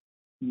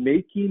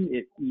 Making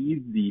it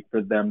easy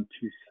for them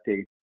to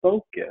stay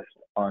focused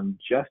on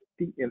just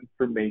the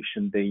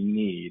information they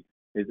need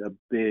is a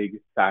big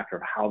factor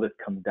of how this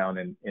comes down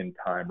in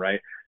time,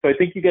 right? So I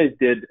think you guys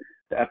did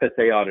the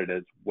FSA audit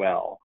as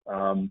well.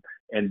 So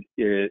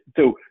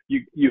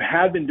you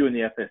had been doing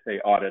the FSA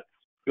audits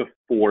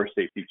before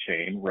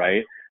SafetyChain,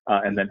 right?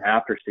 And then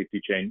after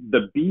SafetyChain,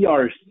 the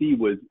BRC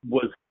was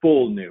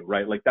full new,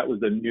 right? Like that was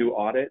a new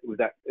audit. Is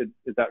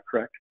that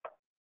correct?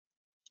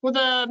 Well,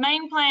 the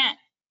main plant,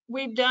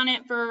 we've done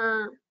it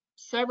for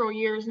several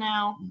years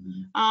now.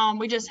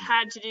 We just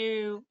had to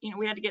do, you know,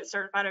 we had to get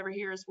certified over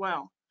here as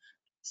well.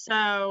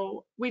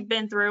 So we've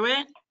been through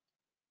it.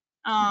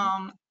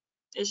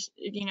 It's,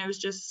 you know, it's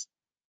just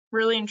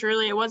really and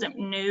truly, it wasn't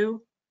new.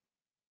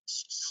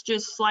 It's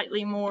just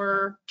slightly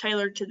more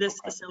tailored to this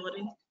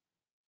facility.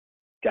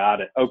 Got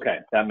it. Okay,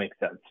 that makes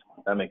sense.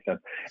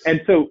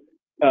 And so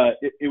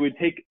it would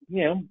take,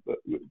 you know,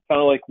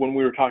 kind of like when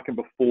we were talking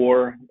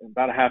before,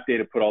 about a half day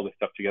to put all this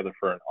stuff together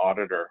for an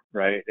auditor,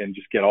 right? And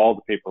just get all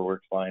the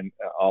paperwork lined,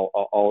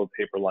 all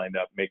the paper lined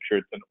up, make sure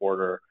it's in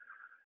order.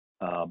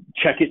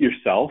 Check it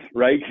yourself,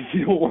 right? Because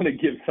you don't want to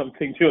give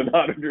something to an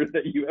auditor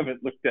that you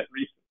haven't looked at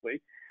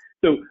recently.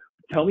 So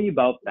tell me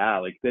about that.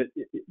 Like that,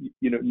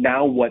 you know,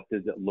 now what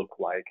does it look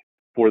like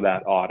for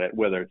that audit,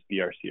 whether it's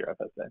BRC or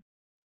FSA?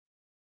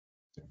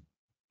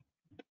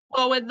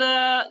 Well, with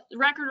the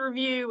record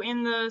review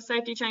in the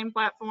SafetyChain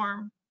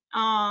platform,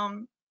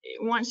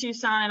 once you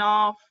sign it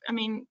off, I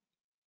mean,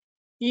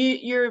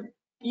 you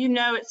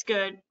know it's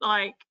good.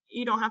 Like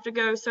you don't have to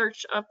go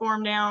search a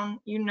form down.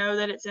 You know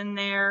that it's in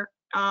there.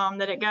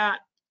 That it got,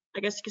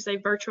 I guess you could say,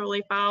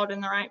 virtually filed in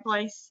the right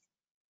place.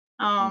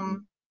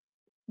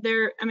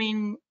 There, I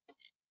mean,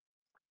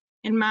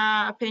 in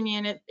my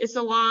opinion, it's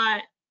a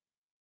lot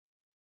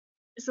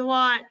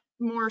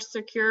more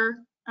secure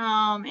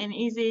and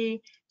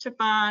easy to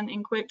find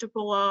and quick to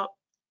pull up.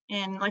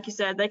 And like you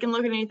said, they can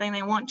look at anything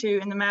they want to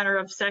in the matter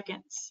of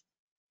seconds.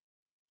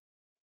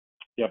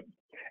 Yep,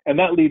 and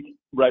that leads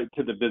right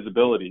to the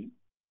visibility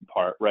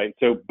part, right?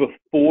 So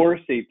before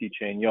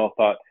SafetyChain, y'all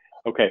thought,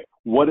 okay,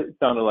 what it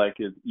sounded like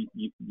is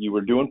you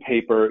were doing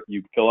paper,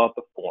 you'd fill out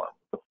the form.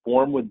 The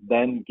form would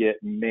then get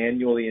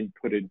manually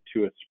inputted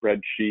to a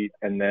spreadsheet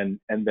and then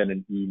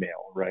an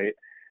email, right?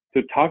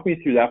 So talk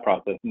me through that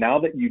process. Now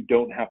that you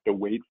don't have to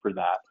wait for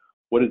that,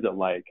 what is it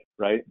like,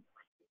 right?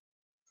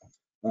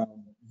 Yeah,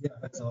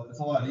 it's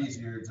a lot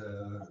easier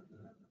to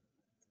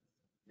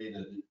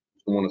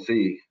want to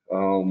see.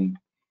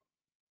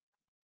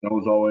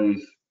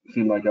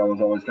 Seemed like I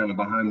was always kind of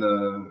behind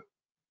the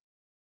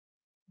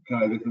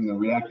kind of in the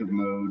reactive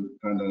mode,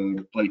 kind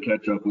of play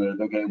catch up with,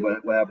 okay,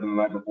 what happened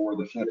the night before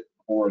the shift,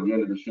 before the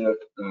end of the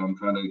shift,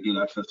 kind of get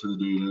access to the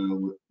data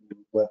with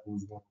what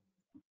was going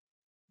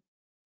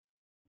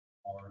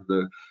on,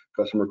 the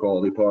customer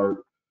quality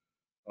part.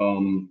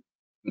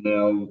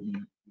 Now,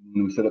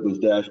 when we set up those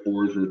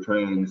dashboards or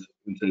trends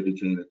in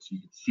SafetyChain,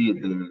 you can see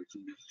it there. It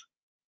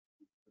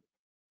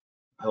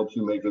helps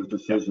you make those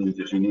decisions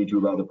that you need to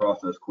about the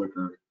process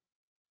quicker.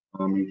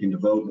 You can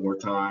devote more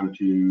time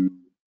to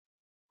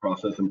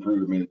process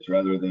improvements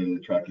rather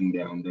than tracking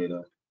down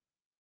data.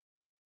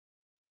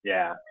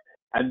 Yeah,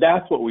 and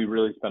that's what we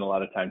really spend a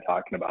lot of time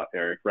talking about,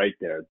 Eric, right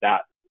there,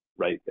 that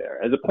right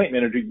there. As a plant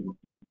manager,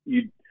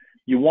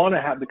 you want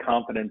to have the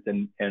confidence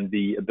and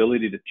the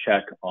ability to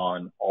check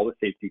on all the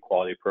safety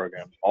quality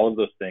programs. All of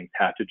those things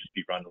have to just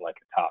be run like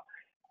a top.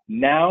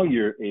 Now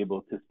you're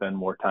able to spend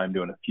more time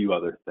doing a few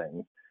other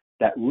things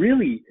that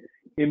really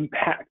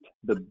impact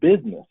the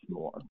business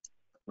more,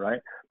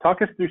 right?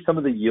 Talk us through some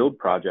of the yield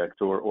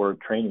projects or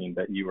training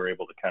that you were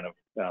able to kind of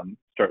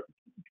start.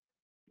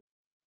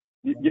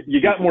 You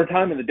got more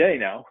time in the day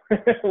now.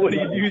 What are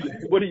you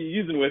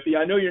using with you?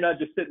 I know you're not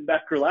just sitting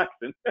back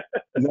relaxing.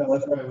 No,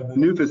 that's right. With the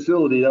new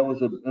facility, that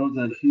was a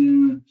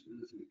huge.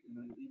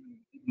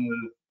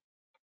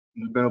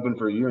 We've been open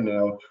for a year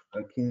now.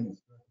 I can't.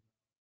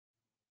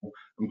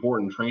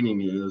 Important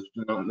training is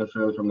not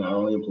necessarily from the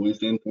hourly employee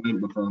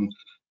standpoint, but from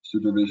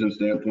supervision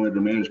standpoint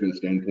or management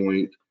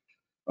standpoint.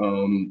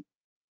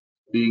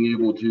 Being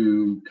able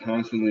to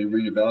constantly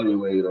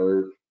reevaluate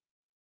our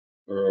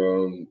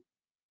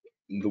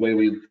the way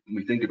we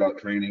think about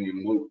training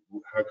and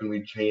how can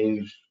we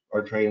change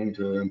our training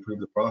to improve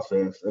the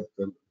process.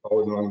 That's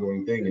always an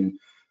ongoing thing, and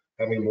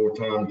having more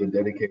time to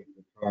dedicate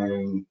to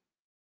trying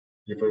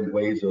different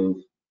ways of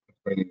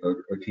training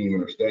our team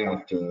and our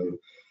staff to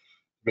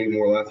make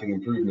more lasting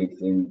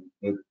improvements, and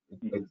it's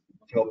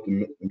helped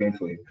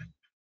immensely.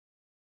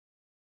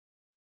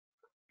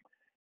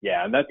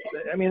 Yeah, and that's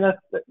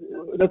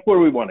where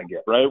we want to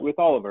get, right? With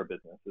all of our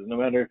businesses, no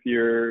matter if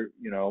you're,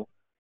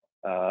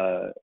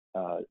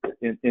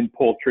 in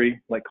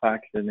poultry like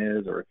Claxton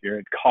is, or if you're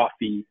in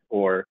coffee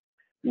or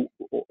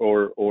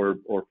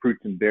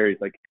fruits and berries,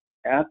 like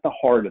at the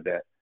heart of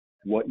it,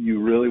 what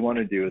you really want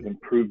to do is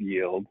improve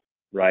yield,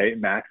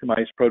 right?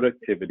 Maximize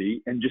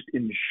productivity, and just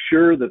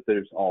ensure that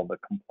there's all the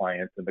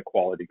compliance and the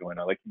quality going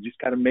on. Like, you just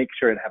got to make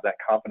sure and have that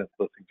confidence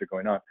those things are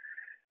going on.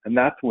 And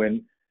that's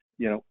when,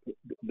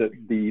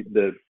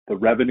 the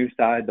revenue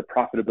side, the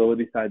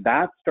profitability side,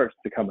 that starts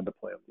to come into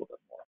play a little bit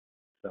more.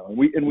 So,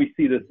 and we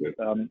see this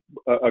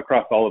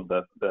across all of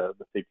the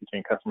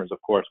SafetyChain customers,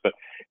 of course, but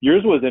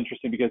yours was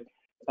interesting because,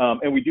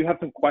 and we do have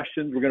some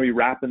questions. We're going to be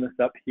wrapping this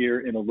up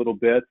here in a little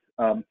bit.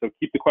 So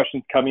keep the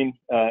questions coming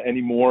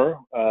anymore.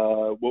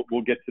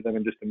 We'll get to them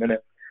in just a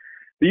minute.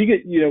 But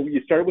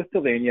you started with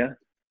Sylvania.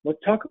 Let's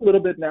talk a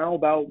little bit now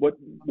about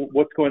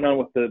what's going on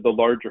with the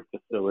larger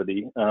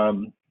facility.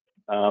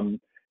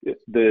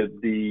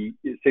 The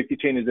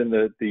SafetyChain is in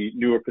the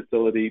newer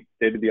facility,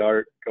 state of the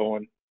art,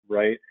 going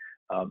right.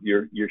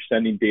 You're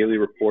sending daily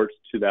reports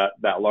to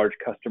that large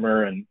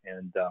customer, and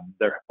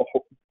they're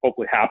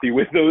hopefully happy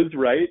with those,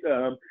 right?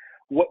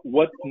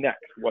 What's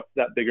next? What's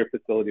that bigger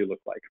facility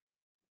look like?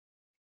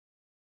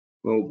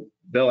 Well,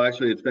 Belle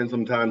actually had spent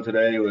some time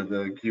today with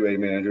the QA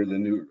manager,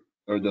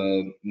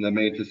 the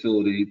main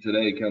facility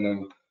today, kind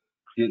of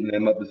getting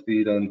them up to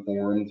speed on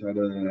forms, how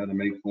to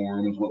make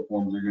forms, what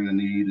forms they're going to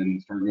need,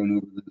 and start going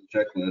over the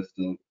checklist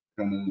of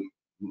kind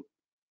of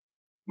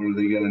what are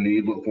they going to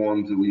need, what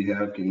forms that we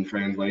have can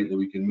translate that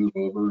we can move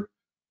over.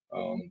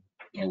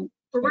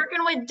 We're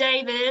working with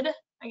David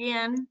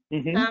again.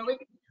 Mm-hmm.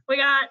 We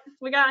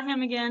got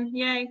him again.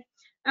 Yay.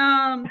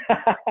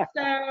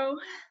 So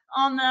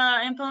on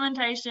the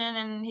implementation,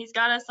 and he's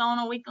got us on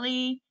a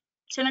weekly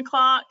 10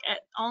 o'clock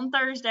on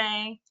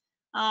Thursday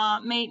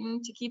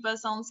meeting to keep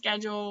us on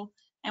schedule.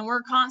 And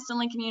we're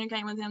constantly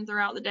communicating with him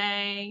throughout the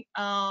day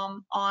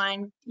on,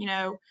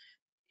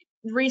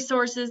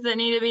 resources that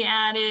need to be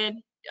added,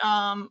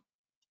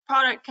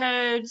 product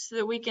codes so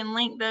that we can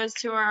link those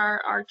to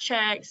our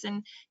checks.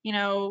 And,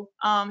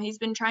 he's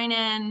been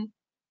training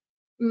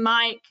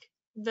Mike,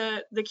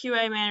 the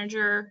QA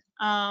manager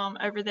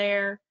over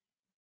there,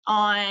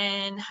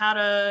 on how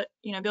to,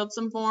 build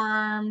some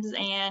forms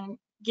and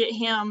get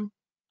him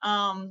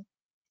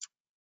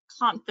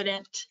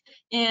confident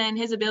in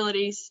his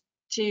abilities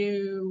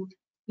to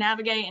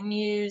navigate and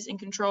use and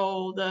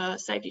control the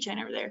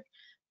SafetyChain over there.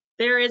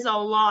 There is a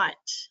lot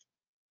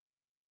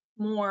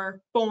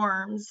more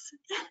forms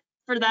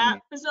for that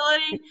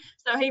facility,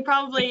 so he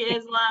probably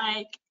is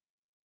like,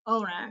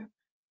 oh no,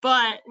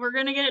 but we're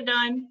gonna get it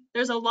done.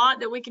 There's a lot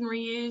that we can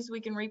reuse, we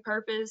can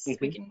repurpose,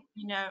 we can,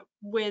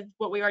 with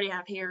what we already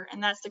have here.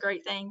 And that's the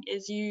great thing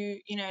is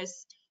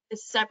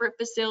it's separate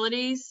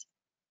facilities,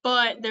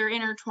 but they're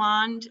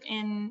intertwined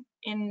in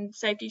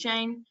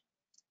SafetyChain.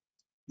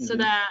 So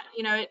that,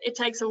 it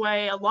takes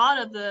away a lot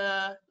of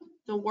the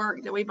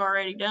work that we've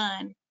already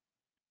done.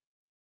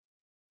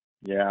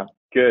 Yeah,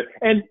 good.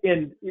 And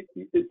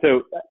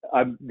so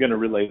I'm going to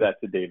relay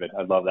that to David.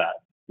 I love that.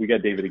 We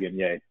got David again.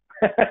 Yay.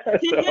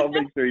 So I'll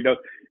make sure you know.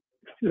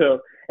 So,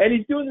 and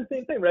he's doing the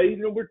same thing, right?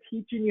 We're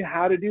teaching you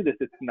how to do this.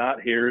 It's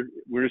not here.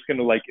 We're just going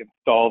to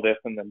install this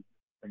and then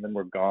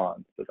we're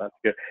gone. So that's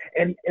good.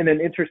 And an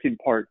interesting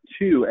part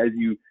too, as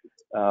you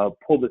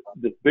pull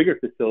this bigger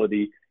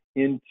facility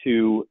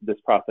into this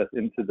process,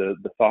 into the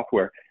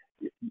software,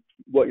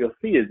 what you'll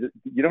see is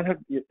you don't have,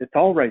 it's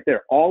all right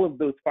there. All of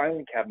those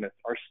filing cabinets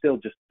are still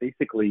just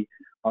basically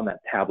on that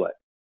tablet.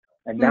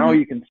 And now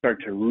you can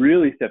start to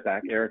really step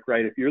back, Eric,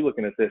 right? If you're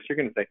looking at this, you're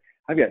going to say,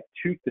 I've got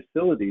 2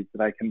 facilities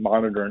that I can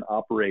monitor and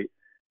operate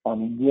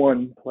on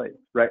one place,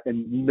 right?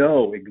 And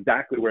know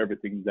exactly where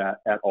everything's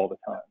at all the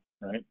time,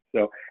 right?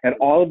 So, and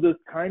all of those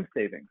time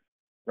savings,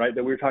 right,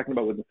 that we were talking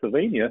about with the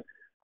Sylvania,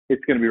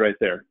 it's going to be right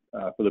there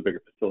for the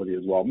bigger facility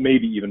as well,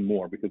 maybe even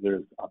more, because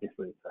there's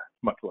obviously it's a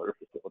much larger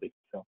facility.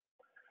 So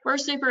we're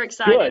super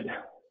excited. Good.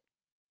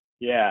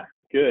 Yeah,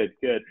 good.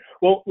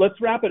 Well, let's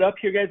wrap it up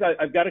here, guys.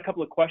 I've got a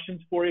couple of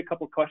questions for you. A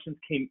couple of questions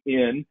came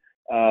in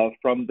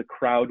from the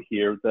crowd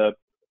here. The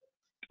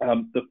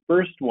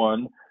first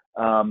one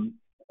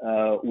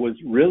was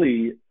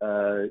really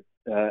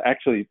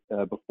actually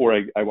before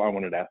I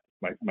wanted to ask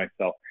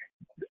myself,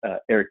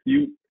 Eric,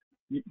 you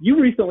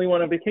recently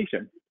went on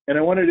vacation. And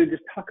I wanted to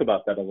just talk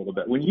about that a little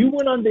bit. When you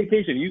went on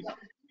vacation,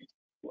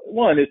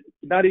 it's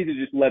not easy to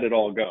just let it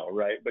all go,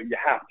 right? But you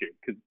have to,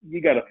 because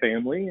you got a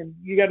family and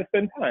you got to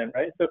spend time,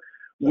 right? So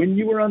When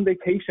you were on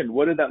vacation,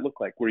 what did that look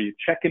like? Were you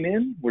checking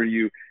in?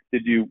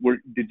 Did you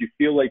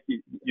feel like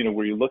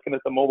were you looking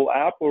at the mobile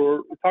app,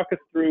 or talk us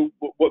through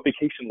what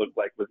vacation looked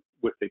like with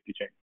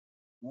SafetyChain?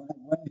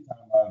 Anytime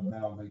I've been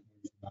on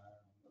vacation,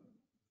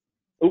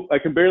 Oh, I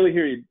can barely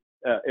hear you,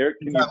 Eric.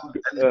 Can you?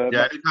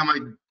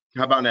 Anytime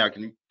how about now?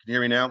 Can you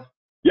hear me now?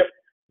 Yep.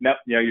 Now,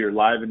 you're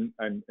live and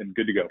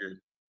good to go.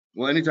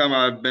 Well, anytime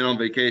I've been on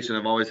vacation,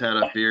 I've always had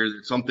a fear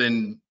that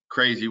something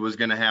crazy was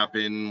going to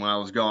happen while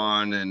I was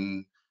gone,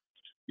 and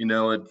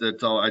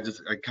it's all. I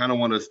kind of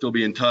want to still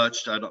be in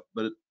touch.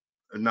 But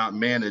not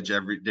manage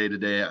every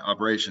day-to-day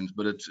operations.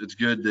 But it's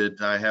good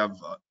that I have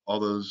all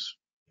those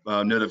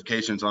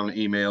notifications on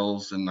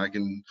emails, and I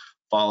can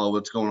follow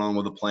what's going on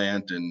with the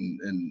plant,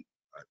 and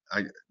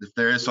if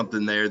there is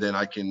something there, then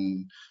I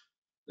can.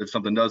 If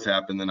something does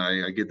happen, then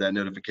I get that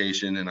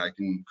notification and I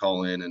can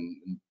call in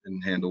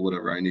and handle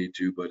whatever I need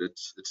to. But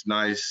it's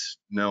nice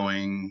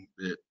knowing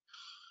that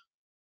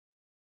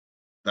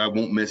I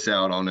won't miss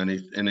out on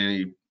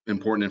any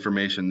important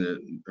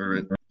information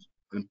or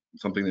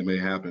something that may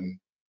happen.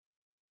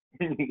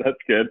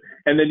 That's good.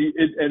 And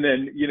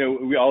then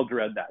we all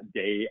dread that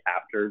day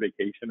after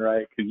vacation,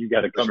 right? Because you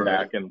got to come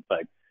back and it's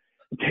like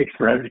it takes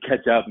forever to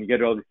catch up and you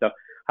get all this stuff.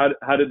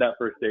 How did that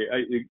first day?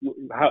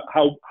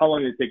 How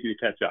long did it take you to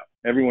catch up?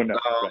 Everyone knows,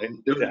 right?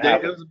 It was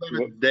about a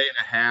day and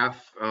a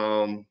half.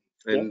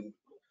 And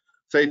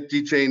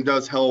SafetyChain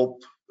does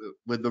help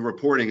with the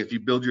reporting. If you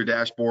build your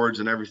dashboards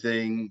and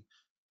everything,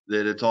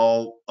 that it's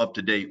all up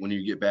to date when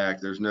you get back.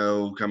 There's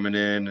no coming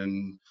in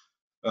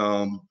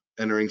and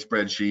entering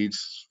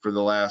spreadsheets for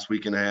the last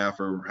week and a half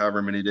or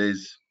however many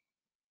days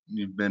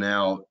you've been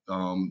out.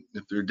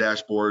 If their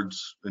dashboards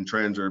and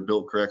trends are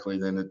built correctly,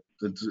 then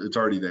it's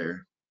already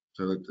there.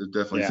 So it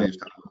definitely saves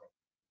time.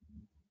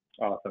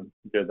 Awesome.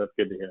 Good. That's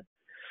good to hear.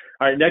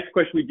 All right. Next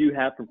question we do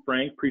have from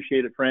Frank.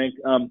 Appreciate it, Frank.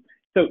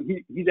 So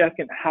he's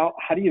asking, how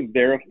do you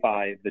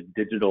verify the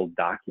digital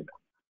document?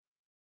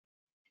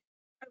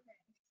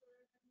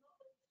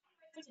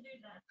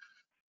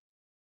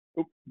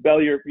 Oh,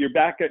 Belle, you're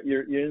back.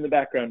 You're in the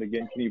background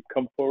again. Can you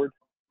come forward?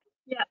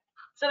 Yeah.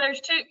 So there's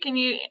two.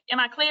 Am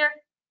I clear?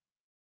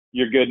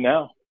 You're good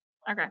now.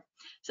 Okay.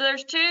 So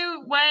there's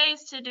two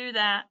ways to do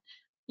that.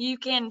 You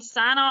can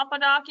sign off a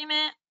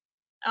document,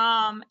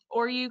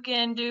 or you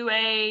can do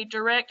a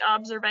direct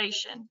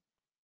observation.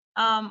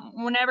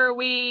 Whenever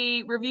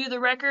we review the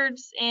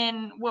records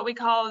in what we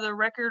call the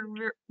record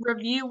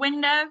review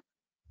window,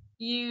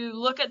 you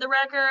look at the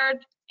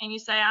record and you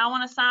say, I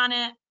want to sign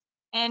it.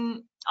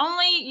 And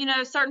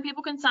only, certain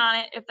people can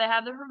sign it if they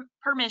have the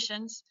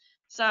permissions.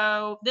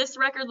 So this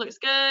record looks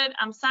good.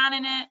 I'm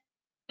signing it.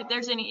 If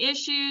there's any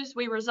issues,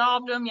 we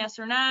resolved them, yes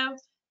or no.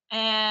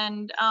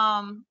 And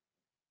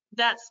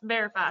that's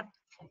verified.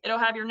 It'll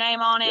have your name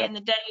on it and the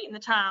date and the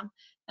time.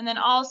 And then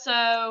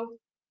also,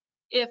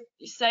 if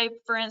say,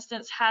 for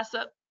instance,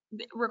 HACCP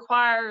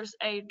requires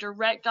a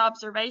direct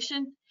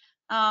observation,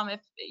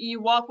 if you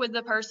walk with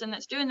the person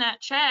that's doing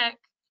that check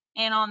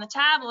and on the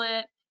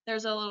tablet,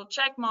 there's a little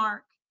check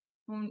mark.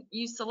 When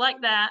you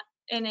select that,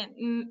 and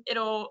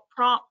it'll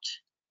prompt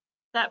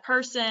that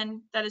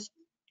person that is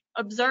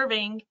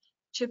observing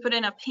to put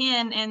in a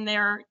PIN in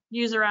their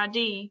user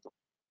ID.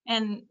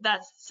 And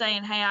that's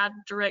saying, hey, I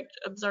direct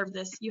observe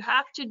this. You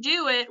have to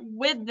do it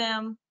with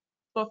them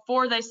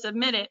before they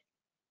submit it.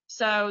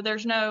 So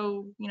there's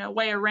no,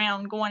 way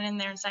around going in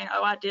there and saying,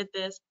 oh, I did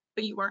this,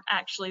 but you weren't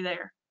actually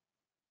there.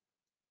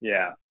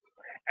 Yeah.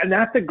 And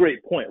that's a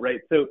great point, right?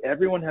 So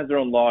everyone has their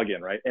own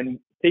login, right? And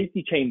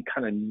SafetyChain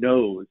kind of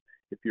knows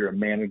if you're a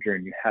manager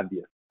and you have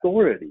the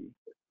authority,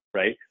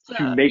 right,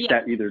 to make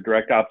that either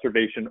direct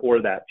observation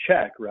or that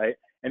check, right?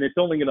 And it's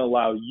only going to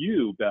allow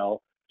you,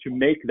 Belle, to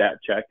make that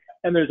check.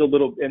 And there's a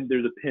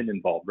PIN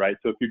involved, right?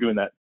 So if you're doing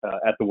that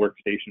at the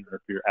workstation or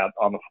if you're out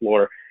on the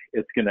floor,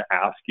 it's going to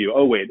ask you,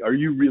 oh, wait, are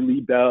you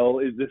really Belle?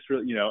 Is this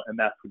really, and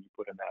that's when you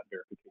put in that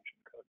verification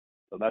code.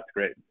 So that's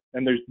great.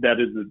 And that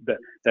is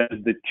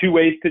the two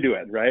ways to do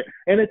it, right?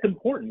 And it's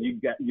important.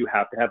 You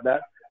have to have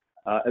that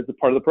as a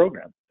part of the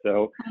program.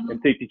 So,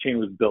 and SafetyChain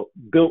was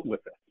built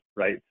with it,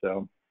 right?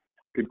 So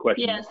good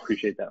question. Yes.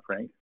 Appreciate that,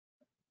 Frank.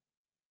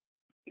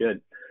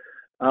 Good.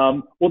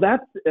 Well,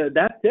 that's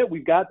it.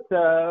 We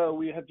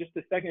have just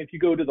a second. If you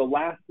go to the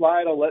last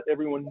slide, I'll let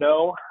everyone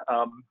know.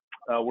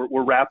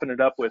 We're wrapping it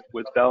up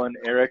with Belle and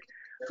Eric.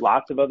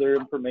 Lots of other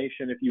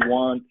information if you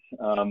want,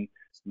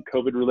 some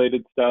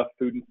COVID-related stuff,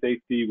 food and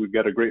safety. We've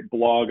got a great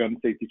blog on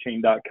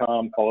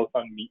SafetyChain.com. Follow us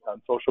on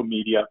social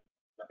media,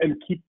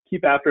 and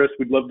keep after us.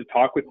 We'd love to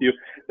talk with you.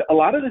 A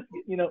lot of this,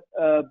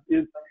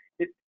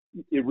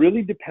 it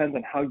really depends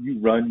on how you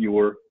run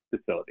your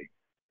facility.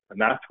 And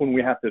that's when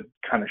we have to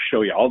kind of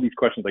show you all these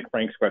questions, like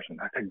Frank's question.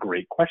 That's a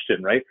great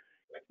question, right?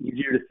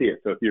 Easier to see it.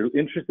 So if you're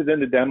interested in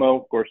the demo,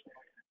 of course,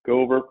 go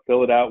over,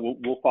 fill it out.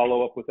 We'll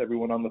follow up with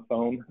everyone on the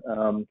phone.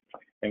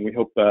 And we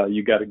hope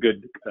you got a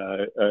good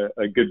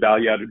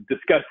value out of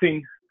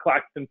discussing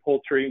Claxton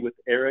Poultry with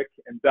Eric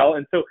and Belle.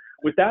 And so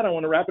with that, I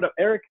want to wrap it up.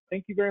 Eric,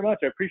 thank you very much.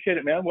 I appreciate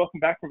it, man. Welcome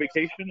back from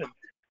vacation.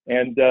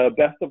 And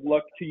best of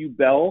luck to you,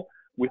 Belle.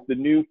 with the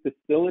new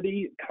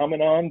facility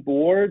coming on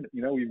board,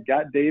 you know, we've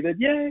got David,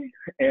 yay!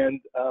 And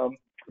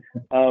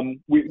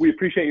we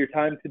appreciate your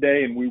time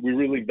today, and we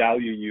really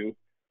value you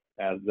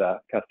as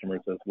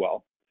customers as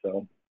well.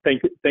 So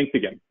thanks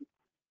again.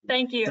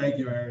 Thank you. Thank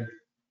you, Aaron.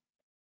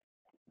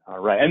 All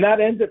right, and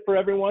that ends it for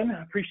everyone.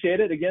 Appreciate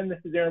it. Again, this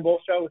is Aaron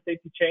Bolshaw with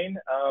SafetyChain.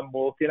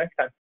 We'll see you next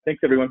time.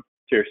 Thanks, everyone.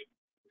 Cheers.